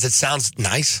word because it sounds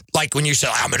nice. Like when you say,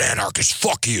 I'm an anarchist,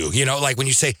 fuck you. You know, like when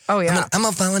you say, oh, yeah. I'm a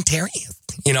voluntarian.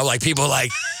 You know, like people like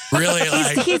really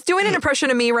like. He's doing an impression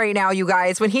of me right now, you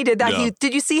guys. When he did that,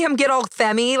 did you see him get all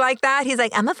themmy like that? He's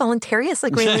like, I'm a voluntarist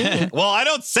like Raylene. Well, I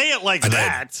don't say it like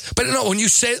that. But no, when you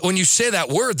say that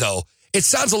word, though, it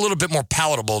sounds a little bit more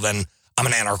palatable than I'm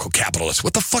an anarcho-capitalist.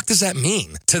 What the fuck does that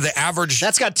mean to the average?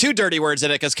 That's got two dirty words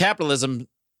in it because capitalism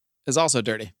is also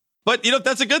dirty. But, you know,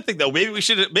 that's a good thing, though. Maybe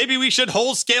we should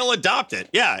whole scale adopt it.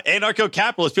 Yeah,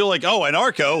 anarcho-capitalist, feel like, oh,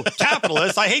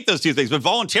 anarcho-capitalist. I hate those two things. But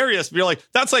voluntarists, you're like,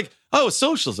 that's like, oh,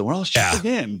 socialism. We're all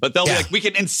shipping in. But they'll be like, we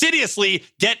can insidiously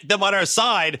get them on our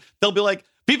side. They'll be like,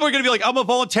 people are going to be like, I'm a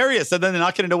voluntarist. And then they're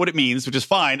not going to know what it means, which is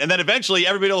fine. And then eventually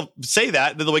everybody will say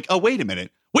that. And then they're like, oh, wait a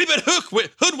minute. We've been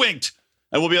hoodwinked.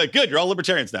 And we'll be like, good, you're all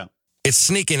libertarians now. It's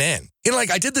sneaking in. You know,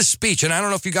 like I did this speech, and I don't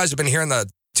know if you guys have been hearing the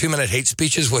 2-minute hate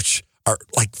speeches, which are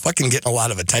like fucking getting a lot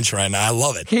of attention right now. I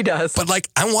love it. He does. But like,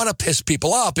 I want to piss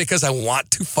people off because I want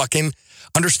to fucking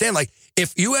understand. Like,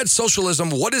 if you had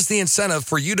socialism, what is the incentive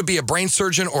for you to be a brain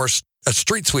surgeon or a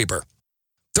street sweeper?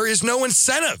 There is no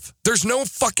incentive. There's no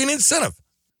fucking incentive.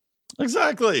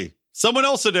 Exactly. Someone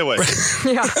else will do it.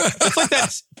 Yeah. It's like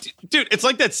that, dude. It's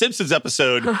like that Simpsons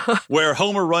episode where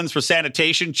Homer runs for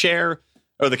sanitation chair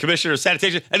or the commissioner of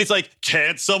sanitation, and he's like,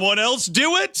 "Can't someone else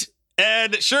do it?"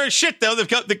 And sure as shit, though, they've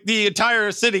got the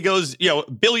entire city goes,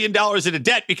 $1 billion into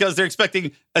debt because they're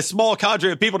expecting a small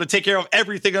cadre of people to take care of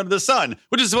everything under the sun,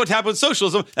 which is what happened with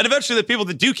socialism. And eventually, the people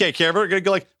that do take care of it are going to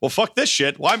go like, "Well, fuck this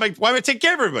shit. Why am I taking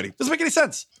care of everybody? Doesn't make any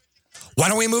sense." Why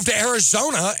don't we move to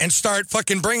Arizona and start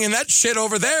fucking bringing that shit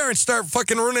over there and start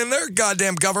fucking ruining their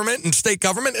goddamn government and state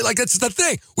government? Like, that's the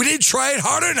thing. We didn't try it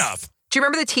hard enough. Do you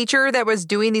remember the teacher that was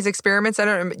doing these experiments?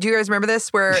 Do you guys remember this?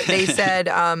 Where they said,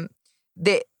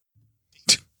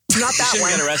 not that You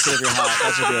one. should get arrested if you're hot.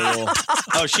 That should be a rule.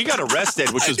 Oh, she got arrested,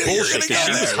 which was knew you were bullshit gonna because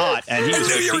go she was there. hot and he I was.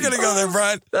 knew you were going to go there,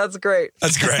 Brian. That's great.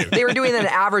 That's great. They were doing an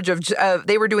average of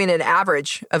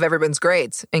of everyone's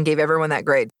grades and gave everyone that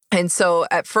grade. And so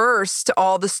at first,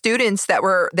 all the students that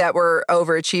were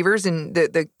overachievers and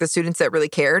the students that really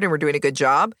cared and were doing a good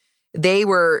job, they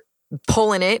were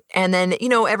pulling it. And then,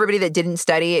 everybody that didn't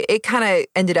study, it kind of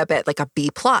ended up at like a B+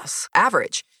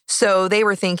 average. So they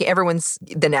were thinking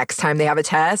the next time they have a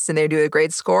test and they do a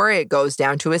grade score, it goes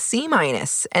down to a C-.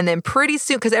 And then pretty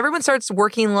soon, because everyone starts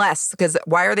working less, because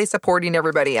why are they supporting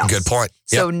everybody else? Good point.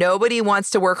 So nobody wants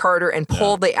to work harder and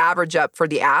pull the average up for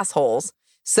the assholes.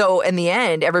 So in the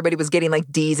end, everybody was getting like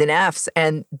D's and F's.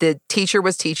 And the teacher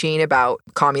was teaching about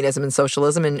communism and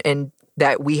socialism and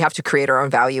that we have to create our own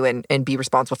value and be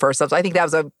responsible for ourselves. I think that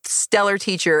was a stellar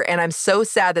teacher, and I'm so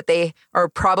sad that they are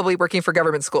probably working for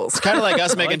government schools. It's kind of like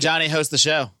us making Johnny host the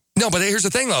show. No, but here's the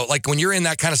thing, though. Like, when you're in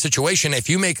that kind of situation, if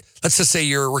you make, let's just say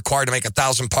you're required to make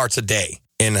 1,000 parts a day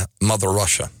in Mother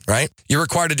Russia, right? You're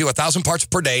required to do 1,000 parts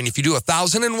per day, and if you do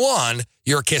 1,001,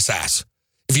 you're a kiss ass.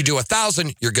 If you do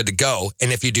 1,000, you're good to go,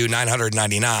 and if you do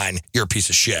 999, you're a piece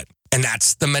of shit. And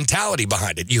that's the mentality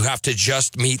behind it. You have to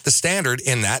just meet the standard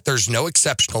in that. There's no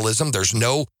exceptionalism. There's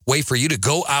no way for you to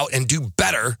go out and do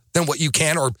better than what you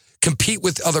can or compete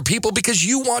with other people because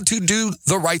you want to do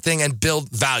the right thing and build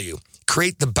value,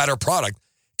 create the better product.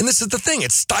 And this is the thing.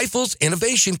 It stifles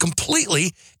innovation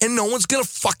completely, and no one's going to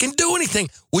fucking do anything.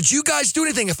 Would you guys do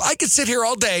anything? If I could sit here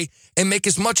all day and make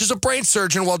as much as a brain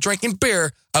surgeon while drinking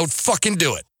beer, I would fucking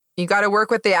do it. You got to work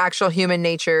with the actual human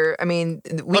nature. I mean,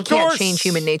 we can't change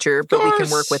human nature, but we can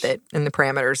work with it in the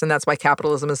parameters. And that's why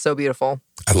capitalism is so beautiful.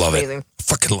 I love it.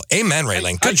 Fucking amen,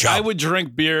 Raylene. Good job. I would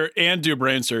drink beer and do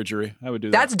brain surgery. I would do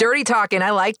that. That's dirty talking.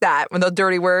 I like that. When those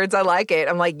dirty words, I like it.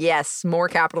 I'm like, yes, more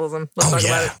capitalism. Let's talk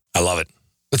about it. I love it.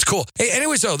 It's cool. Hey,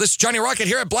 anyways, though, this is Johnny Rocket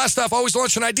here at Blast Off, always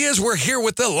launching ideas. We're here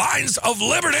with the Lines of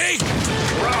Liberty.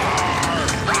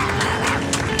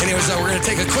 Anyways, we're going to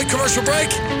take a quick commercial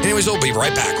break. Anyways, we'll be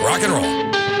right back. Rock and roll.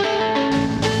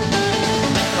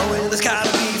 Well, it's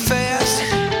gotta be fast.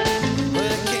 Well,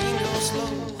 it can't go slow.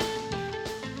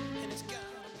 And it's gotta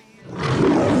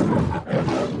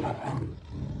be...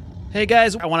 Hey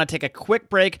guys, I want to take a quick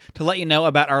break to let you know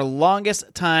about our longest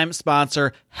time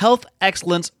sponsor, Health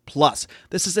Excellence Plus.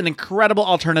 This is an incredible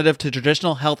alternative to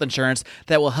traditional health insurance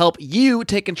that will help you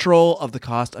take control of the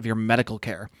cost of your medical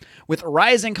care. With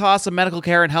rising costs of medical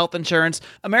care and health insurance,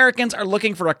 Americans are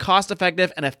looking for a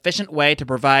cost-effective and efficient way to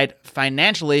provide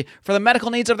financially for the medical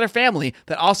needs of their family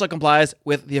that also complies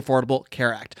with the Affordable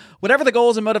Care Act. Whatever the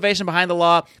goals and motivation behind the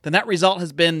law, the net result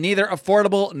has been neither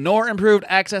affordable nor improved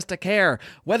access to care.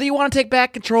 Whether you want to take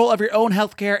back control of your own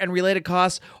healthcare and related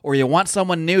costs, or you want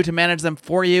someone new to manage them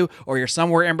for you, or you're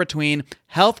somewhere in between,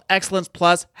 Health Excellence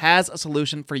Plus has a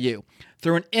solution for you.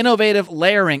 Through an innovative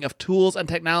layering of tools and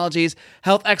technologies,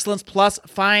 Health Excellence Plus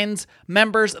finds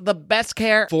members the best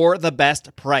care for the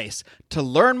best price. To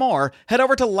learn more, head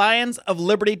over to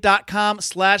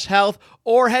lionsofliberty.com/health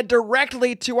or head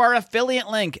directly to our affiliate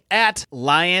link at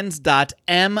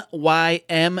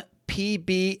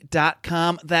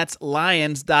lions.mymp.com. That's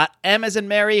lions.m as in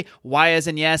Mary, y as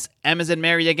in yes, m as in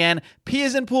Mary again, p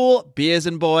as in pool, b as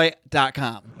in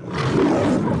boy.com.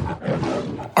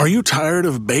 Are you tired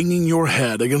of banging your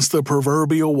head against the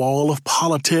proverbial wall of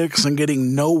politics and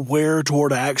getting nowhere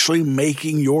toward actually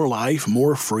making your life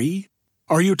more free?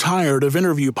 Are you tired of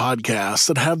interview podcasts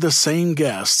that have the same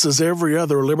guests as every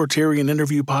other libertarian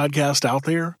interview podcast out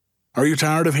there? Are you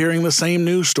tired of hearing the same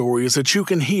news stories that you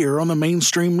can hear on the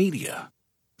mainstream media?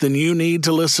 Then you need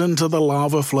to listen to The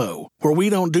Lava Flow, where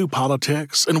we don't do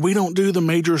politics and we don't do the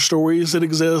major stories that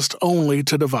exist only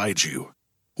to divide you.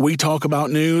 We talk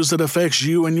about news that affects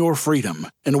you and your freedom,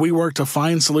 and we work to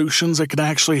find solutions that can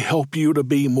actually help you to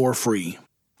be more free.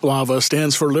 LAVA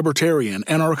stands for Libertarian,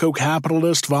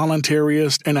 Anarcho-Capitalist,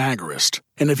 Voluntarist, and Agorist.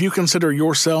 And if you consider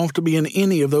yourself to be in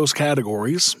any of those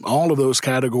categories, all of those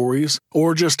categories,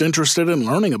 or just interested in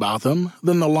learning about them,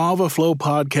 then the Lava Flow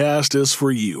podcast is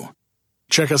for you.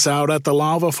 Check us out at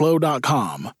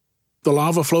thelavaflow.com. The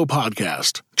Lava Flow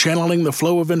Podcast, channeling the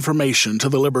flow of information to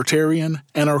the libertarian,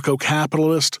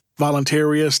 anarcho-capitalist,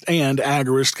 voluntarist, and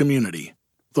agorist community.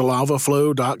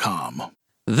 thelavaflow.com.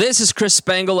 This is Chris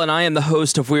Spangle, and I am the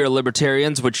host of We Are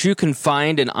Libertarians, which you can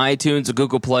find in iTunes,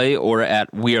 Google Play, or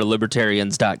at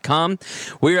wearelibertarians.com.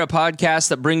 We are a podcast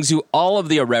that brings you all of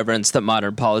the irreverence that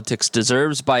modern politics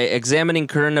deserves by examining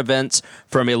current events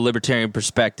from a libertarian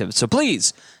perspective. So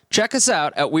please, check us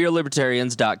out at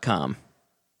wearelibertarians.com.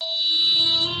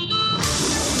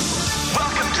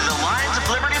 Welcome to the Lions of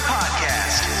Liberty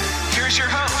podcast. Here's your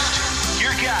host,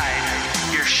 your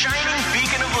guide, your shining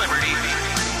beacon of liberty,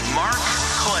 Mark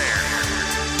Claire.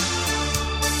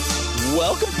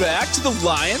 Welcome back to the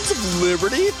Lions of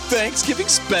Liberty Thanksgiving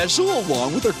special,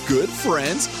 along with our good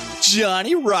friends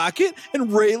Johnny Rocket and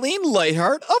Raylene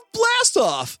Lightheart of Blast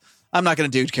Off. I'm not going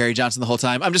to do Kerry Johnson the whole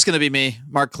time. I'm just going to be me,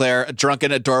 Mark Claire, a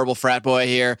drunken, adorable frat boy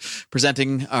here,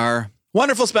 presenting our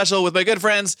Wonderful special with my good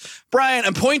friends. Brian,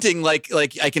 I'm pointing like I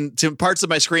can to parts of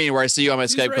my screen where I see you on my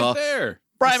Skype right call. There.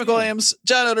 Brian McWilliams,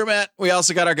 John Odermatt. We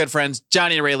also got our good friends,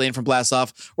 Johnny and Raylene from Blast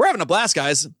Off. We're having a blast,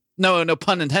 guys. No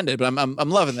pun intended, but I'm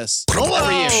loving this.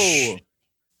 Hello.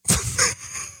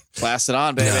 Blast it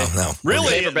on, baby. No.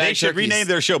 Really? They should rename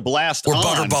their show Blast Or On.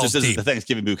 Butterballs This isn't Deep. the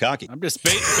Thanksgiving bukkake. I'm just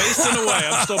basting away.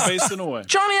 I'm still basting away.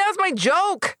 Johnny, that was my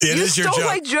joke. It you is your stole joke.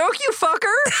 my joke, you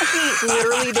fucker. He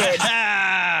literally did.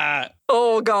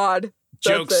 Oh, God.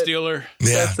 Joke That's it. stealer.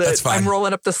 Yeah, That's it. that's fine. I'm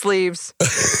rolling up the sleeves.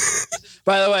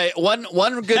 By the way, one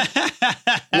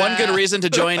good reason to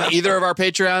join either of our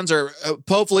Patreons, or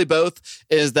hopefully both,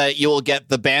 is that you will get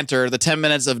the banter, the 10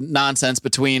 minutes of nonsense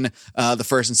between the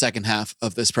first and second half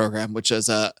of this program, which is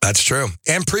That's true.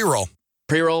 And pre-roll.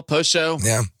 pre-roll, post-show.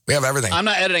 Yeah, we have everything. I'm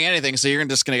not editing anything, so you're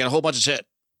just going to get a whole bunch of shit.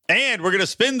 And we're going to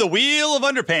spin the wheel of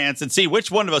underpants and see which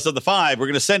one of us of the 5 we're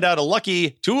going to send out to a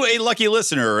lucky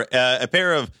listener a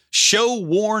pair of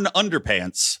show-worn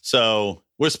underpants. So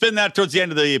we'll spin that towards the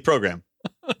end of the program.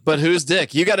 But whose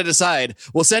dick? You got to decide.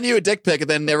 We'll send you a dick pic, and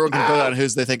then everyone can vote on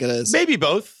whose they think it is. Maybe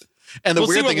both. And the We'll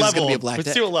see weird what thing is it's going to level. be a black Let's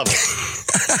dick. see what level.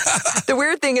 The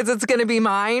weird thing is it's going to be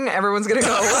mine. Everyone's going to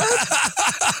go,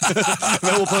 what? And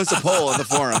then we'll post a poll on the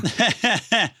forum.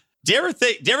 Do you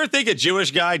ever think a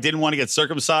Jewish guy didn't want to get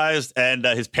circumcised and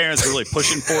his parents were really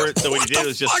pushing for it? So what he did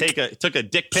was just took a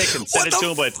dick pic and sent it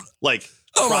to him, but like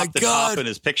cropped the top in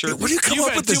his picture. Where do you come You've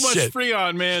up had with too this much shit?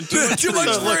 Freon, man. Too much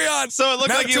Freon. So it looked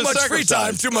Not like he too was much free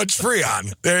time. circumcised. Too much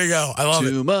Freon. There you go. I love it.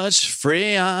 Too much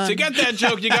Freon. To get that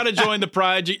joke, you got to join the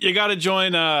Pride. You got to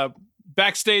join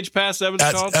Backstage Pass. That was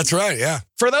called. That's right. Yeah.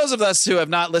 For those of us who have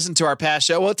not listened to our past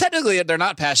show, well, technically they're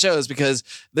not past shows because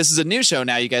this is a new show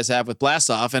now you guys have with Blast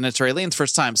Off, and it's Raylene's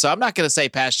first time. So I'm not going to say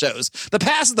past shows. The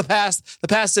past is the past. The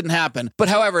past didn't happen. But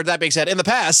however, that being said, in the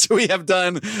past we've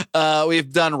done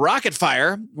Rocket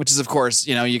Fire, which is of course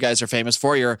you guys are famous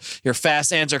for your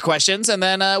fast answer questions, and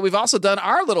then we've also done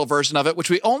our little version of it, which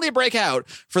we only break out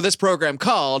for this program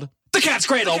called The Cat's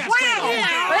Cradle.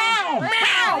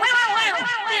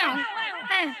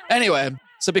 Anyway,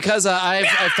 so because I've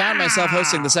found myself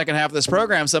hosting the second half of this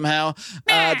program somehow,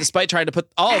 despite trying to put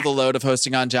all of the load of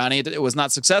hosting on Johnny, it was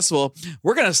not successful.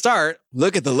 We're going to start.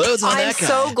 Look at the loads on that guy.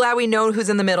 I'm so glad we know who's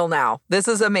in the middle now. This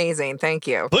is amazing. Thank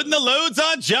you. Putting the loads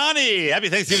on Johnny. Happy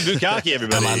Thanksgiving bukkake,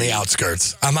 everybody. I'm on the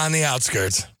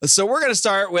outskirts. So we're going to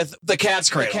start with the Cat's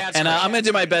Cradle. And I'm going to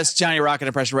do my best Johnny Rocket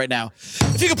impression right now.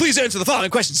 If you could please answer the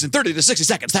following questions in 30 to 60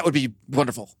 seconds, that would be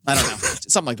wonderful. I don't know.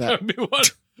 Something like that.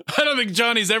 I don't think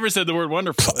Johnny's ever said the word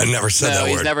wonderful. I never said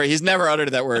that word. He's never uttered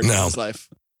that word in his life.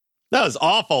 That was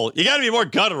awful. You got to be more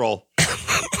guttural.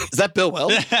 Is that Bill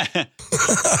Weld?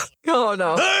 Oh,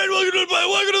 no. Hey, welcome to the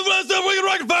Blast Off. Welcome to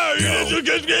Rocket Fire. No.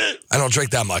 I don't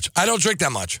drink that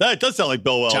much. That does sound like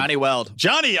Bill Weld. Johnny Weld.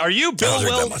 Johnny, are you Bill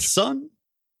Weld's son?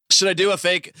 Should I do a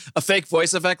fake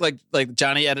voice effect like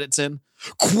Johnny edits in?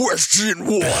 Question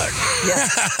 1.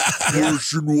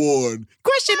 Question 1.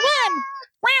 Question 1.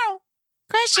 Wow.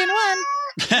 Question 1.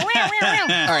 All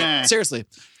right, seriously.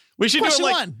 We should Question do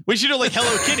it like one. We should do it like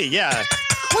Hello Kitty. Yeah.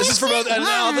 This is for both.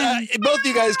 Both of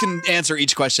you guys can answer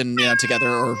each question together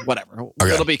or whatever.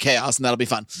 Okay. It'll be chaos and that'll be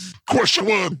fun. Question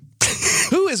 1.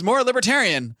 Who is more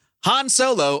libertarian, Han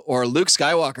Solo or Luke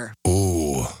Skywalker?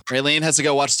 Ooh. Raylene has to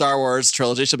go watch Star Wars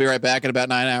trilogy. She'll be right back in about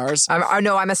 9 hours. I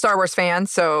know I'm a Star Wars fan,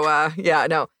 so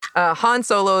Han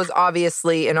Solo is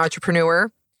obviously an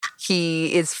entrepreneur.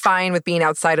 He is fine with being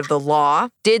outside of the law.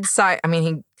 He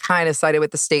kind of sided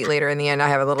with the state later in the end. I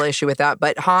have a little issue with that.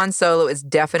 But Han Solo is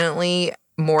definitely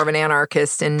more of an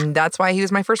anarchist, and that's why he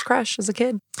was my first crush as a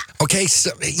kid. Okay,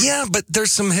 so yeah, but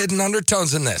there's some hidden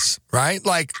undertones in this, right?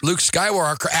 Like Luke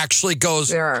Skywalker actually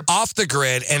goes off the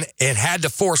grid, and it had to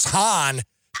force Han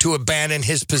to abandon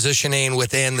his positioning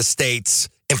within the state's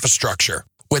infrastructure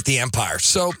with the Empire.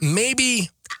 So maybe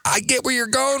I get where you're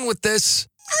going with this.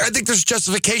 I think there's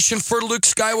justification for Luke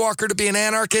Skywalker to be an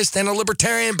anarchist and a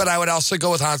libertarian, but I would also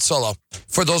go with Han Solo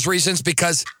for those reasons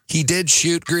because he did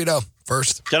shoot Greedo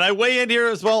first. Can I weigh in here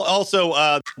as well? Also,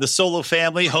 the Solo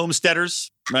family,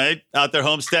 homesteaders, right? Out there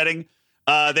homesteading.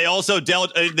 They also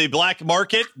dealt in the black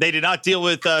market. They did not deal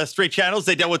with straight channels.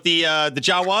 They dealt with the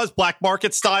Jawas, black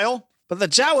market style. But the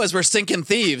Jawas were stinking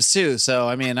thieves too. So,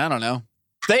 I don't know.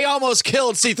 They almost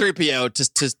killed C-3PO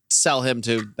to sell him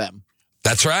to them.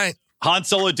 That's right. Han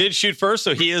Solo did shoot first,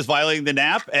 so he is violating the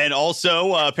NAP, and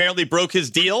also apparently broke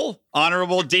his deal,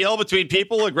 honorable deal between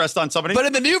people, aggressed on somebody. But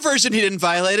in the new version, he didn't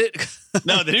violate it.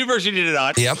 No, the new version he did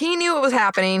not. Yep. He knew it was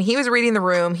happening. He was reading the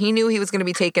room. He knew he was going to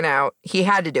be taken out. He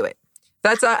had to do it.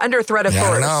 That's under threat of force.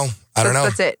 I don't know.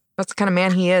 That's it. That's the kind of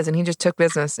man he is, and he just took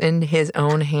business in his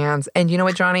own hands. And you know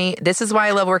what, Johnny? This is why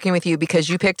I love working with you, because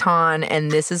you picked Han, and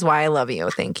this is why I love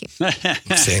you. Thank you.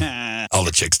 See? All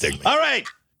the chicks dig me. All right.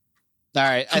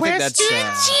 I think that's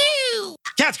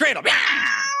Cat's Cradle.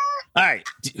 All right.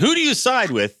 Who do you side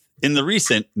with in the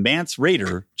recent Mance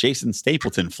Raider Jason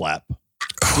Stapleton flap?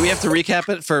 Do we have to recap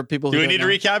it for people who Do we need to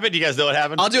recap it? Do you guys know what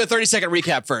happened? I'll do a 30-second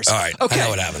recap first. All right. Okay. I know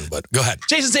what happened, but go ahead.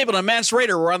 Jason Stapleton and Mance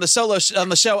Raider were on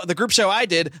the the group show I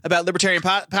did about libertarian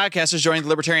podcasters joining the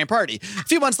Libertarian Party. A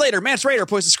few months later, Mance Raider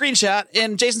posts a screenshot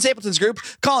in Jason Stapleton's group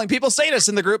calling people sadists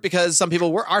in the group because some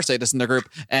people are sadists in the group,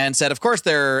 and said, of course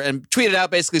and tweeted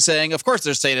out basically saying, of course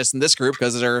there's sadists in this group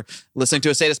because they're listening to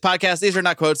a sadist podcast. These are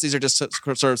not quotes. These are just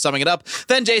sort of summing it up.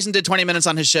 Then Jason did 20 minutes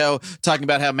on his show talking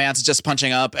about how Mance is just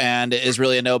punching up and is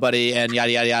really a nobody and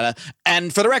yada, yada, yada.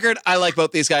 And for the record, I like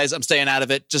both these guys. I'm staying out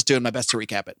of it. Just doing my best to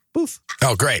recap it. Poof.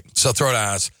 Oh, great. So throw it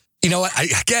on us. You know what?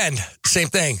 Again, same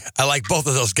thing. I like both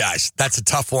of those guys. That's a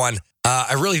tough one.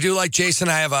 I really do like Jason.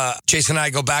 Jason and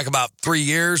I go back about 3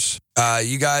 years.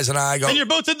 You guys and I go. And you're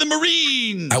both in the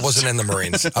Marines. I wasn't in the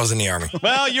Marines. I was in the Army.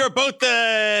 Well, you're both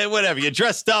whatever. You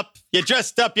dressed up. You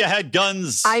had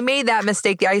guns. I made that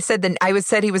mistake. I said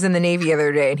he was in the Navy the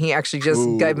other day, and he actually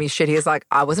just gave me shit. He was like,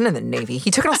 I wasn't in the Navy.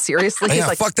 He took it all seriously. He's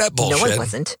like, fuck that bullshit. No, I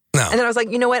wasn't. No. And then I was like,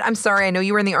 you know what? I'm sorry. I know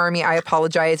you were in the Army. I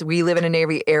apologize. We live in a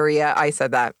Navy area. I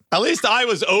said that. At least I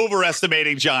was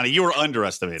overestimating Johnny. You were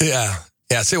underestimating. Yeah.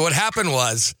 Yeah, see, what happened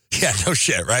was, no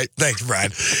shit, right? Thanks,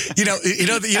 Brian. You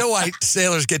know why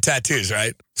sailors get tattoos,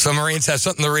 right? So Marines have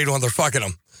something to read when they're fucking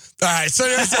them. All right, so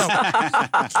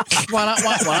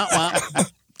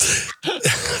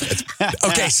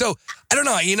okay, so I don't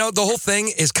know. The whole thing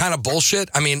is kind of bullshit.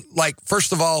 I mean, like,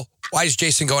 first of all, why is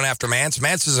Jason going after Mance?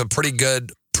 Mance is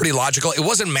pretty logical. It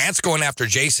wasn't Mance going after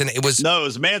Jason. It was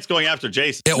Mance going after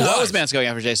Jason. It was Mance going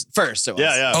after Jason first. It was.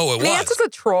 Yeah. Oh, it was. Mance is a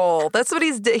troll. That's what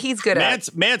he's good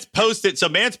at. Mance posted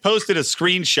a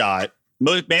screenshot.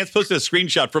 Mance posted a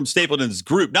screenshot from Stapleton's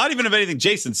group, not even of anything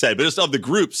Jason said, but just of the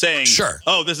group saying, sure.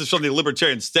 Oh, this is from the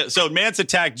Libertarians. So Mance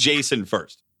attacked Jason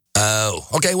first. Oh,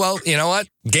 okay. Well, you know what?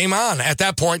 Game on at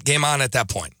that point.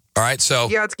 All right. So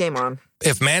yeah, it's game on.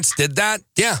 If Mance did that,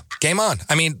 yeah, game on.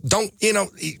 I mean,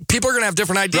 people are going to have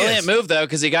different ideas. Brilliant move, though,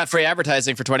 because he got free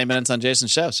advertising for 20 minutes on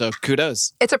Jason's show, so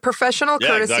kudos. It's a professional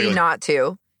courtesy not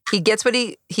to. He gets what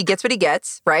he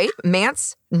gets, right?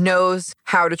 Mance knows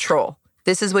how to troll.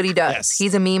 This is what he does. Yes.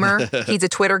 He's a memer. He's a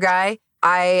Twitter guy.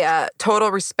 I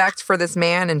total respect for this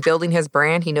man and building his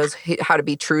brand. He knows how to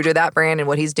be true to that brand and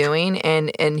what he's doing,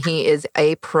 and he is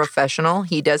a professional.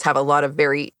 He does have a lot of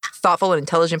very thoughtful and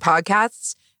intelligent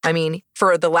podcasts. I mean,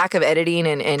 for the lack of editing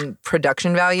and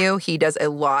production value, he does a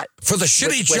lot. For the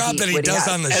shitty job that he does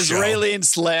on the show. As Raylene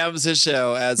slams his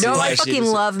show. I fucking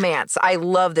love Mance. I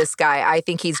love this guy. I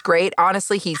think he's great.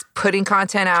 Honestly, he's putting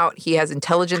content out. He has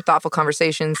intelligent, thoughtful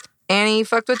conversations. And he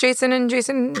fucked with Jason, and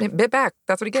Jason bit back.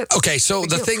 That's what he gets. Okay, so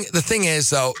the thing is,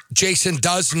 though, Jason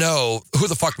does know who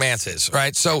the fuck Mance is,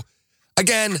 right? So,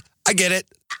 again, I get it.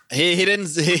 He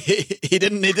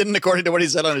didn't according to what he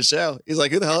said on his show. He's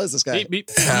like, who the hell is this guy? Big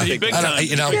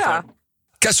time.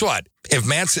 Guess what? If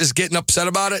Mance is getting upset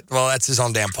about it, well, that's his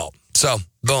own damn fault. So,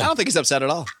 boom. I don't think he's upset at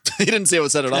all. He didn't see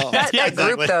upset at all. That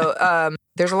group, though,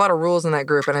 there's a lot of rules in that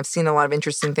group, and I've seen a lot of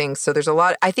interesting things. So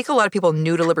I think a lot of people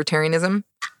new to libertarianism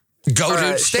go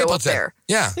to Stapleton. There.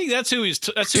 Yeah. I think that's who he's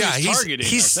targeting.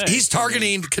 He's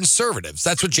targeting conservatives.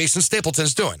 That's what Jason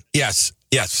Stapleton's doing. Yes.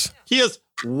 He has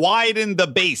widened the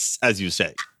base, as you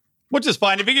say, which is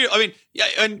fine.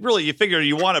 And really, you figure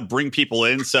you want to bring people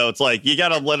in, so it's like you got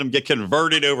to let them get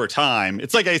converted over time.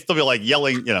 It's like I still be like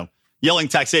yelling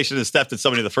taxation and stuff at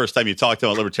somebody the first time you talk to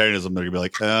them about libertarianism, they're gonna be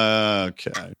like,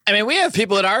 okay. I mean, we have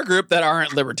people in our group that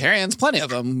aren't libertarians, plenty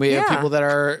of them. We have people that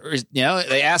are,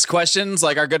 they ask questions,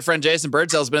 like our good friend Jason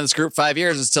Birdsell's been in this group 5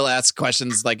 years and still asks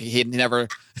questions like he never.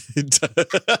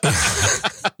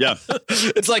 Yeah.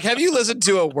 It's like, have you listened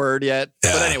to a word yet?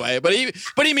 Yeah. But anyway, but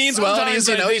he means well, and he's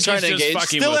trying to engage.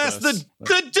 Still ask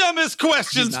the dumbest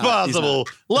questions possible.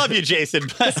 Love you, Jason.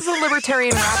 This is a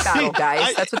libertarian rap battle,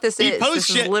 guys. That's what this is. This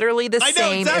is literally the same. I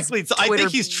know, exactly. I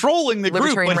think he's trolling the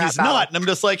group when he's not. And I'm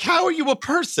just like, how are you a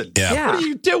person? Yeah. What are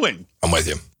you doing? I'm with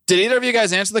you. Did either of you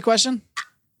guys answer the question?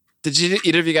 Did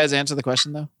either of you guys answer the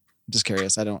question, though? I'm just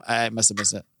curious. I must have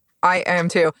missed it. I am,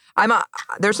 too.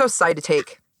 There's no side to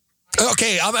take.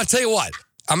 Okay, I'm going to tell you what.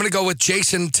 I'm going to go with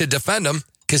Jason to defend him,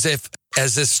 because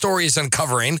as this story is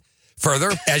uncovering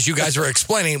further, as you guys are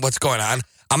explaining what's going on,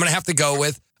 I'm going to have to go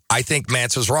with, I think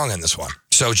Mance was wrong in this one.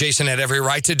 So Jason had every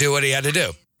right to do what he had to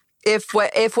do. If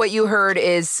what you heard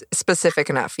is specific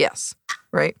enough, yes.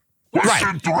 Right?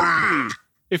 Right.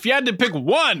 If you had to pick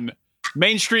one,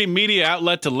 mainstream media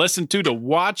outlet to listen to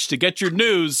watch, to get your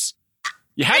news,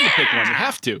 you had to pick one. You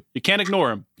have to. You can't ignore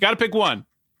them. You got to pick one.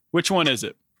 Which one is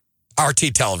it?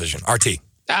 RT television. RT.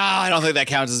 I don't think that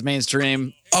counts as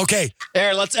mainstream. Okay.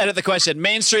 Here, let's edit the question.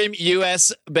 Mainstream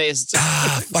U.S. based.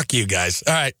 Fuck you guys.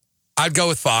 All right. I'd go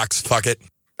with Fox. Fuck it.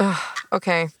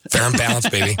 Okay. Fair and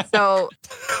balanced, baby. So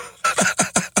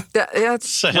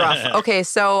that's rough. Okay,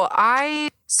 so I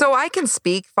can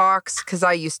speak Fox because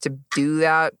I used to do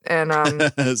that, and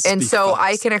so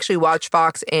I can actually watch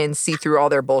Fox and see through all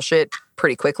their bullshit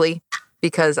pretty quickly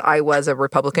because I was a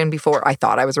Republican before. I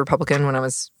thought I was a Republican when I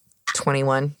was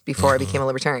 21 before I became a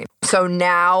libertarian. So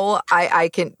now I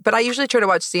can, but I usually try to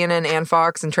watch CNN and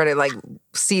Fox and try to like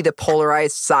see the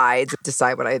polarized sides,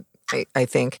 decide what I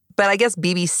think. But I guess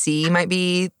BBC might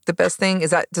be the best thing. Does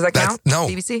that count? No.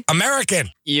 BBC? American.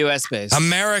 U.S. based.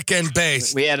 American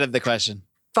based. We edited the question.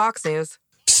 Fox News.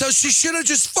 So she should have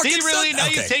just fucking really, now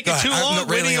you've taken too long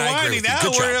winning and whining.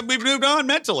 Now we've moved on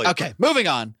mentally. Okay, moving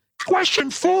on.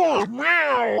 Question 4.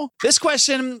 Meow. This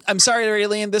question, I'm sorry,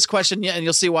 Raylene. This question, and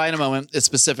you'll see why in a moment, is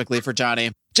specifically for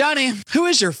Johnny. Johnny, who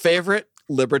is your favorite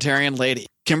libertarian lady?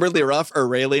 Kimberly Ruff or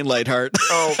Raylene Lightheart?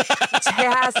 Oh, it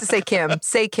has to say Kim.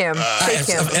 Say Kim. Say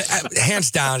Kim.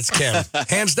 Hands down, it's Kim.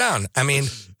 Hands down. I mean,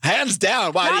 hands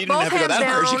down. Why? You didn't have to go that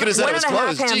far. You could have said it was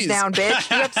close. 1.5 hands down,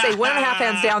 bitch. You have to say 1.5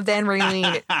 hands down, then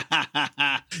Raylene.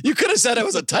 You could have said it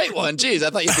was a tight one. Jeez, I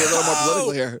thought you'd be a little more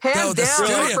political here. Hands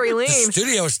down, Raylene. The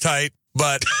studio's tight,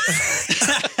 but...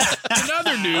 In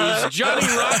other news, Johnny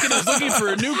Rocket is looking for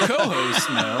a new co-host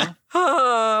now.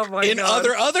 Oh, my In God.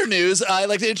 other news, I'd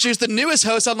like to introduce the newest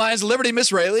host on Lions of Liberty,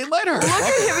 Miss Raylene Lightheart. Look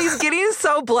at him. He's getting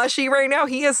so blushy right now.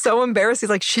 He is so embarrassed. He's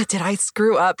like, shit, did I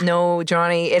screw up? No,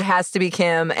 Johnny, it has to be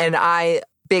Kim. And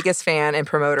biggest fan and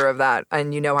promoter of that.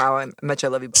 And you know how much I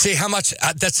love you both. See how much,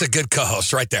 that's a good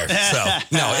co-host right there. So,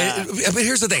 no, but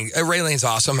here's the thing. Raylene's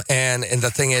awesome. And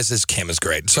the thing is Kim is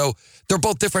great. So they're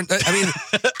both different. I mean.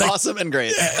 Awesome and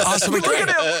great. Awesome and great.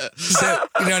 So,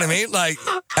 you know what I mean? Like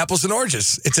apples and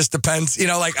oranges. It just depends,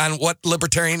 on what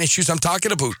libertarian issues I'm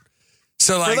talking about.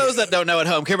 So like. For those that don't know at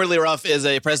home, Kimberly Ruff is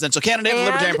a presidential candidate in the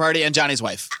Libertarian Party and Johnny's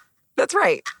wife. That's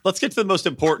right. Let's get to the most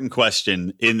important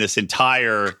question in this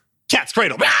entire Cat's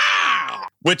Cradle,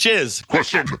 which is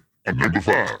question number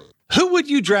 5. Who would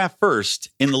you draft first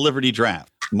in the Liberty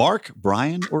draft? Mark,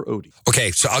 Brian, or Odie?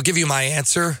 Okay, so I'll give you my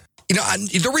answer.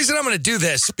 The reason I'm going to do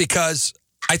this because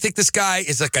I think this guy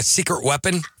is like a secret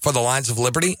weapon for the Lions of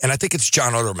Liberty, and I think it's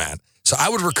John Odermatt. So I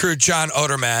would recruit John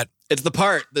Odermatt. It's the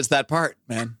part. It's that part,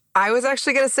 man. I was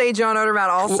actually going to say John Odermatt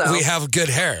also. We have good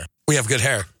hair. He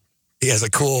has a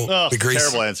cool,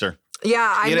 terrible answer.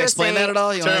 Yeah, I'm going to explain that at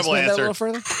all? You terrible want to explain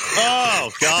answer. that a little further? Oh,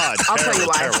 God. I'll tell you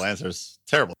why. Terrible answers.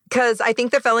 Terrible. Because I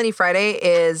think the Felony Friday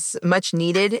is much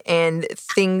needed, and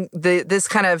this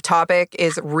kind of topic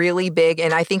is really big,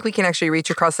 and I think we can actually reach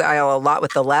across the aisle a lot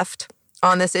with the left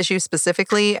on this issue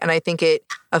specifically, and I think it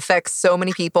affects so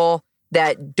many people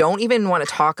that don't even want to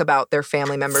talk about their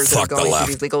family members that are going through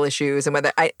these legal issues, and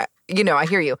whether I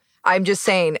hear you. I'm just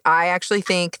saying, I actually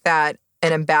think that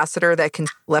an ambassador that can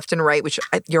left and right, which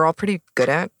you're all pretty good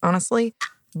at, honestly.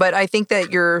 But I think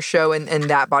that your show and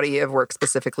that body of work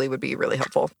specifically would be really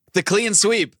helpful. The clean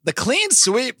sweep. The clean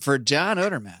sweep for John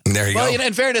Odermatt. There you go. Well,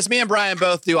 in fairness, me and Brian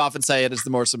both do often say it is the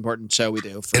most important show we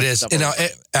do. It is.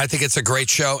 I think it's a great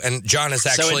show, and John is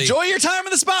actually... So enjoy your time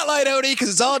in the spotlight, Odie, because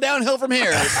it's all downhill from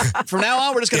here. From now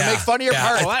on, we're just going to make fun of your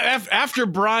part. Well, after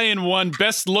Brian won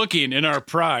Best Looking in our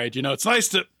Pride, it's nice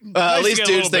to... at least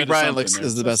dudes think Brian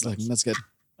is the best looking. That's good.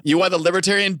 You won the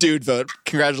Libertarian Dude vote.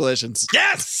 Congratulations.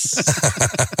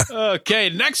 Yes!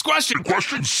 Okay, next question.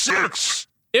 Question 6.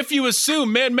 If you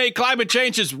assume man-made climate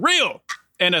change is real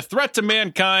and a threat to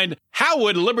mankind, how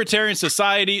would libertarian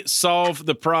society solve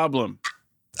the problem?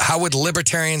 How would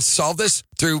libertarians solve this?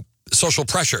 Through social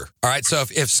pressure. All right, so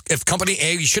if Company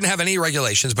A, you shouldn't have any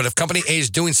regulations, but if Company A is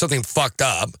doing something fucked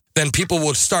up, then people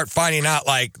will start finding out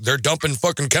like they're dumping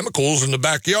fucking chemicals in the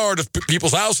backyard of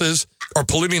people's houses or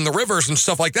polluting the rivers and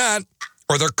stuff like that,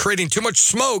 or they're creating too much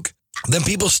smoke, then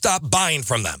people stop buying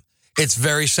from them. It's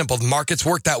very simple. The markets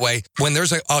work that way. When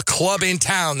there's a club in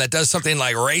town that does something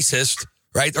like racist,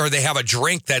 right, or they have a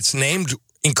drink that's named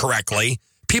incorrectly,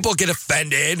 people get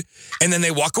offended, and then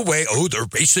they walk away. Oh, they're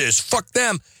racist. Fuck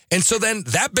them. And so then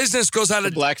that business goes out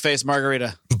of... Blackface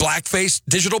margarita. Blackface,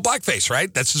 digital blackface,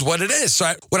 right? That's just what it is.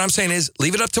 So what I'm saying is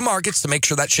leave it up to markets to make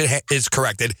sure that shit is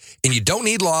corrected. And you don't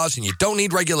need laws and you don't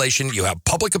need regulation. You have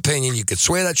public opinion. You can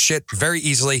sway that shit very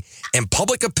easily. And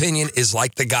public opinion is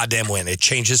like the goddamn wind. It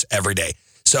changes every day.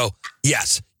 So,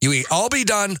 yes, you all be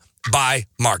done by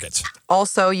markets.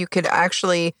 Also, you could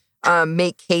actually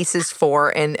make cases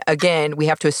for. And again, we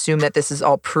have to assume that this is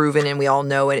all proven and we all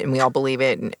know it and we all believe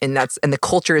it. And the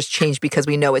culture has changed because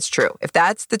we know it's true. If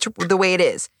that's the way it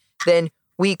is, then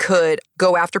we could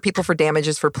go after people for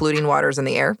damages for polluting waters in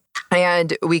the air.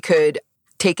 And we could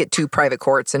take it to private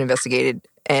courts and investigate it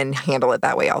and handle it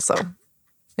that way also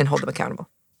and hold them accountable.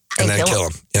 And then kill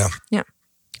them. Yeah. Yeah.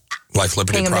 Life,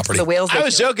 liberty, property. The whales I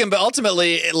was joking, but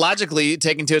ultimately, logically,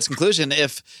 taken to its conclusion,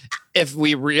 if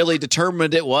we really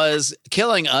determined it was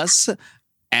killing us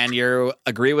and you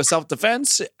agree with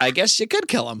self-defense, I guess you could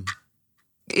kill him.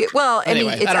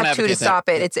 Anyway, it's up to stop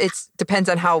it. It's depends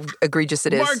on how egregious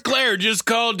it is. Mark Claire just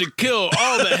called to kill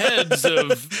all the heads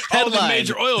of all the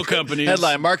major oil companies.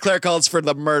 Headline: Mark Claire calls for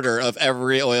the murder of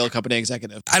every oil company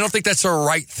executive. I don't think that's the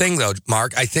right thing, though,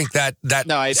 Mark. I think that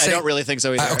no, I don't really think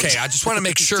so either. Okay, I just want to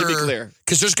make sure, to be clear,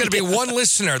 because there's going to be one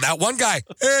listener, that one guy.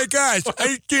 Hey guys,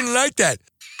 I didn't like that.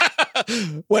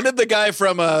 When did the guy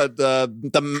from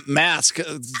the Mask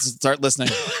start listening?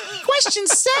 Question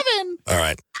 7. All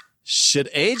right. Should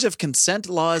age of consent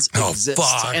laws exist?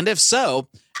 Fuck. And if so,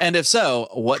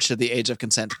 what should the age of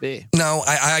consent be? No,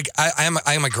 I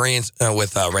am agreeing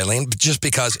with Raylene, but just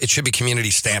because it should be community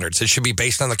standards. It should be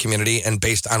based on the community and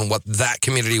based on what that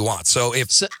community wants. So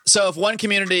if one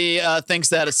community thinks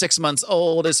that a 6 months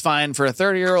old is fine for a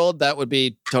 30-year-old, that would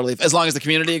be totally, as long as the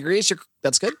community agrees,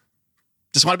 that's good.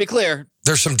 Just want to be clear.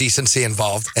 There's some decency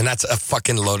involved, and that's a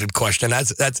fucking loaded question.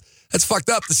 That's fucked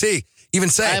up to see. Even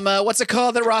say. What's it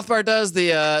called that Rothbard does?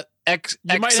 The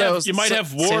you might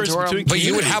have wars between, but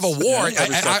you would have a war.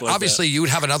 Obviously, you would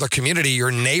have another community. Your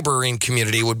neighboring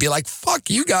community would be like, "Fuck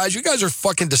you guys! You guys are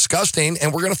fucking disgusting,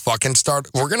 and we're gonna fucking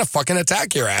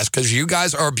attack your ass because you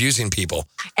guys are abusing people."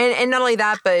 And not only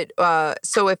that, but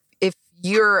so if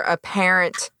you're a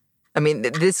parent, I mean,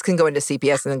 this can go into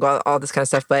CPS and then go all this kind of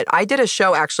stuff. But I did a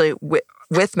show actually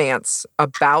with Mance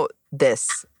about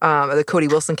this, the Cody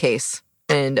Wilson case.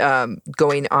 And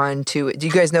going on to, do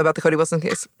you guys know about the Cody Wilson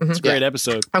case? Mm-hmm. It's a great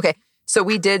episode. Okay. So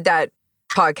we did that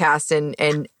podcast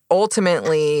and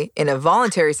ultimately in a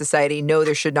voluntary society, no,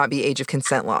 there should not be age of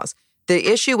consent laws.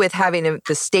 The issue with having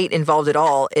the state involved at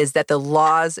all is that the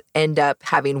laws end up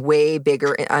having way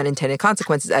bigger unintended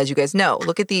consequences, as you guys know.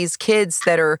 Look at these kids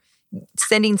that are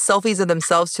sending selfies of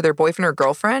themselves to their boyfriend or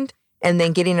girlfriend and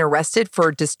then getting arrested for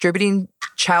distributing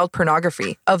child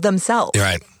pornography of themselves. You're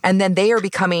right. And then they are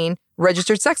becoming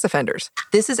registered sex offenders.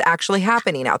 This is actually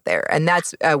happening out there. And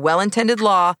that's a well-intended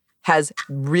law has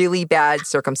really bad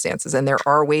circumstances. And there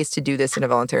are ways to do this in a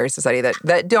voluntary society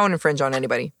that don't infringe on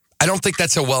anybody. I don't think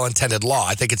that's a well-intended law.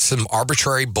 I think it's some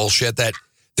arbitrary bullshit that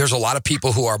there's a lot of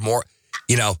people who are more,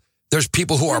 there's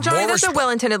people who are Johnny, more... That's a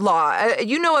well-intended law.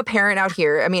 A parent out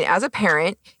here. I mean, as a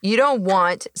parent, you don't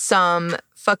want some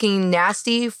fucking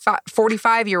nasty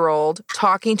 45-year-old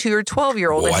talking to your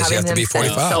 12-year-old and having them send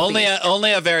selfies.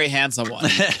 Only a very handsome one.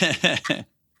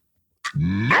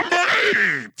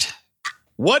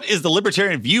 What is the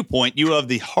libertarian viewpoint you have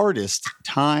the hardest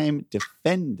time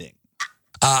defending?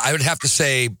 I would have to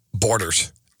say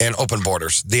borders and open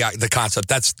borders. The concept.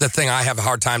 That's the thing I have a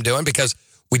hard time doing because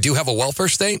we do have a welfare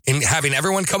state, and having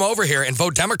everyone come over here and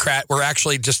vote Democrat, we're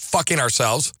actually just fucking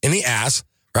ourselves in the ass.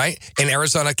 Right? In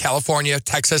Arizona, California,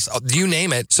 Texas, you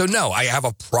name it. So no, I have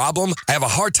a problem. I have a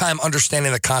hard time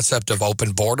understanding the concept of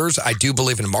open borders. I do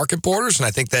believe in market borders, and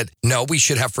I think that, no, we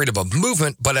should have freedom of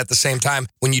movement, but at the same time,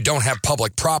 when you don't have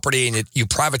public property and you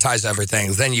privatize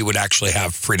everything, then you would actually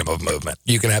have freedom of movement.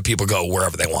 You can have people go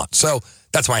wherever they want. So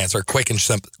that's my answer. Quick and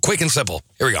simple.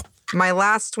 Here we go. My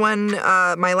last one,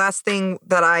 my last thing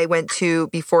that I went to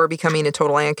before becoming a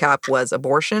total ANCAP was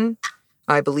abortion.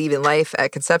 I believe in life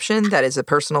at conception. That is a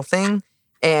personal thing.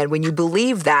 And when you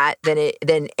believe that,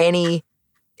 then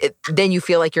you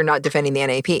feel like you're not defending the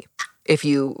NAP if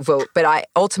you vote. But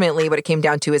ultimately what it came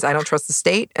down to is I don't trust the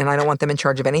state and I don't want them in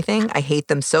charge of anything. I hate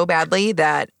them so badly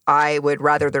that I would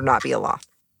rather there not be a law.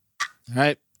 All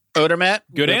right. Odermatt.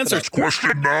 Good answer.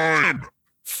 Question 9.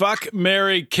 Fuck,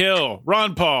 marry, kill.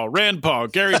 Ron Paul, Rand Paul,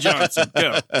 Gary Johnson.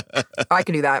 Go. I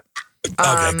can do that. Okay, go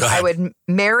ahead. I would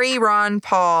marry Ron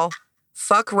Paul,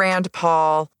 fuck Rand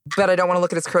Paul, but I don't want to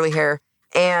look at his curly hair.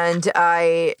 And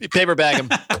I paper bag him.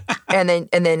 and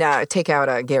then take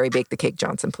out Gary Bake the Cake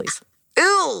Johnson, please.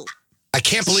 Ooh. I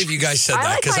can't believe you guys said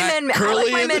that because I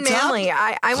like my men manly.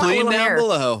 I want a Clean little down hair.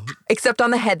 below. Except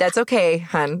on the head. That's okay,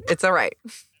 hun. It's all right.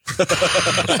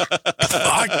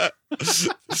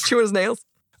 Chew his nails.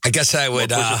 I guess I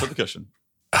would. For the cushion.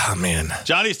 Oh man,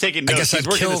 Johnny's taking notes. I guess He's I'd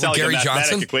working kill this out Gary like a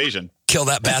mathematic Johnson. equation. Kill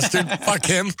that bastard. Fuck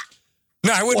him.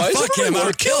 No, I wouldn't fuck him. I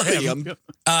would kill him.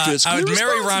 I would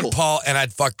marry Ron Paul and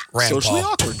I'd fuck Rand Socially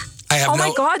Paul. awkward. I have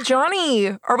my God, Johnny.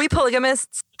 Are we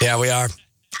polygamists? Yeah, we are.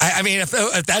 I mean, if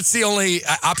that's the only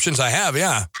options I have,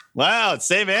 yeah. Wow, it's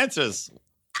same answers.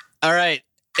 All right.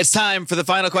 It's time for the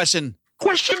final question.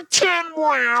 Question 10.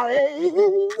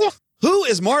 Who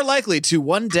is more likely to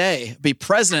one day be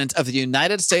president of the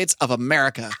United States of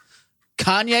America?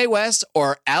 Kanye West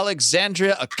or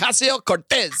Alexandria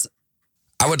Ocasio-Cortez?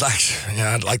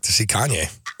 I'd like to see Kanye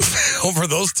over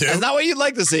those two. That's not what you'd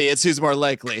like to see. It's who's more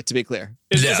likely, to be clear.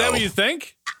 Is that what you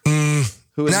think?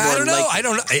 Who is more I don't know. likely? I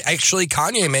don't know. Actually,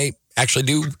 Kanye may actually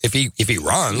do if he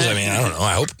runs. I mean, I don't know.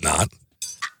 I hope not.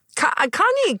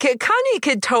 Kanye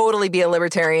could totally be a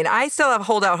libertarian. I still have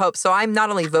holdout hope, so I'm not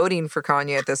only voting for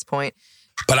Kanye at this point.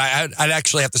 But I'd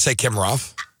actually have to say Kim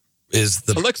Roth is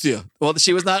the Alexia. Well,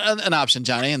 she was not an option,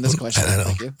 Johnny, in this question. I know.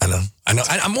 Thank you. I know.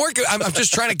 I'm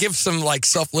just trying to give some like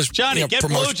selfish. Johnny, get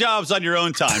promotion. blowjobs on your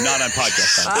own time, not on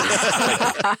podcast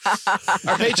time.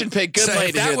 Our patron paid good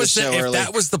money to hear the show early. If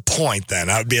that was the point, then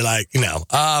I'd be like,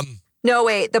 No,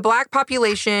 wait. The black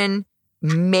population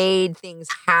made things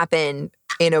happen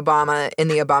in the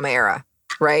Obama era,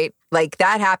 right? Like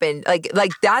that happened.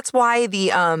 Like that's why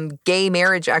the gay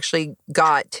marriage actually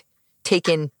got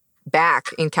taken back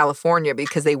in California,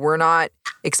 because they were not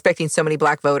expecting so many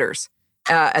black voters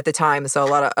at the time. So a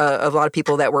lot of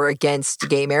people that were against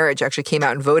gay marriage actually came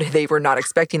out and voted. They were not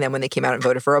expecting them when they came out and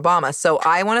voted for Obama. So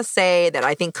I want to say that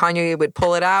I think Kanye would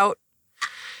pull it out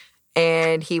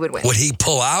and he would win. Would he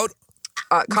pull out?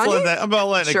 Kanye? I'm about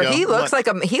letting Sure, it go. he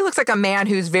looks like a man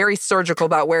who's very surgical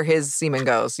about where his semen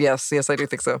goes. Yes, I do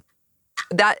think so.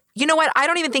 That, you know what? I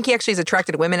don't even think he actually is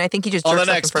attracted to women. I think he just On the jerks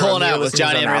off next in front of Pulling them Out with listening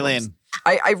to Johnny his and own Raylene. albums.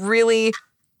 I really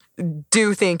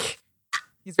do think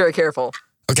he's very careful.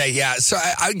 Okay, yeah. So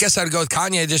I guess I'd go with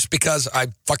Kanye just because I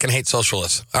fucking hate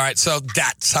socialists. All right, so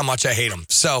that's how much I hate them.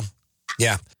 So,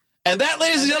 yeah. And that,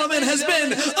 ladies and gentlemen, has been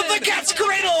the Cat's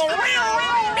Cradle.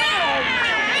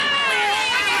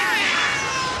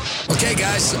 Okay,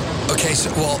 guys. Okay, so,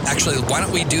 well, actually, why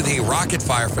don't we do the rocket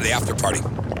fire for the after party?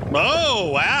 Oh,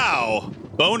 wow.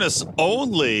 Bonus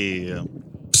only.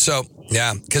 So,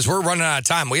 yeah, because we're running out of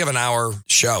time. We have an hour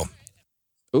show.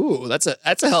 Ooh, that's a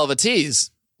hell of a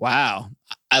tease. Wow.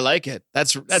 I like it.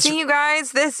 That's See, you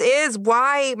guys, this is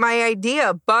why my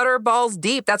idea, Butterballs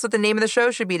Deep. That's what the name of the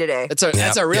show should be today.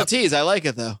 That's a real tease. I like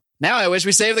it, though. Now I wish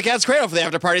we saved the Cat's Cradle for the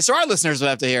after party so our listeners would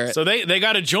have to hear it. So they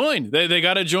got to join. They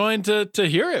got to join to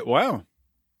hear it. Wow.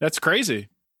 That's crazy.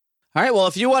 All right. Well,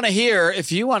 if you want to hear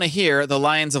the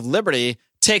Lions of Liberty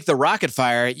take the rocket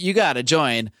fire, you got to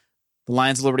join the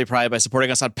Lions of Liberty Pride by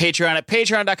supporting us on Patreon at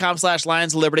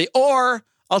patreon.com/Lions of Liberty. Or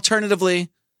alternatively,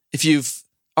 if you've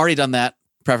already done that,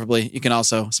 preferably, you can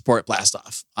also support Blast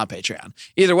Off on Patreon.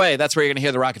 Either way, that's where you're going to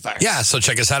hear the rocket fire. Yeah, so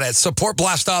check us out at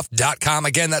supportblastoff.com.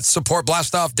 Again, that's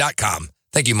supportblastoff.com.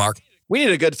 Thank you, Mark. We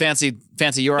need a good fancy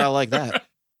URL like that.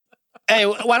 Hey,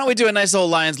 why don't we do a nice little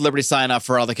Lions Liberty sign off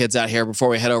for all the kids out here before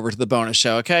we head over to the bonus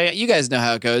show, okay? You guys know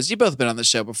how it goes. You've both been on the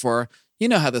show before. You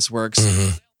know how this works.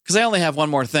 Because I only have one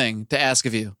more thing to ask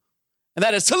of you, and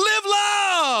that is to live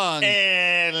long!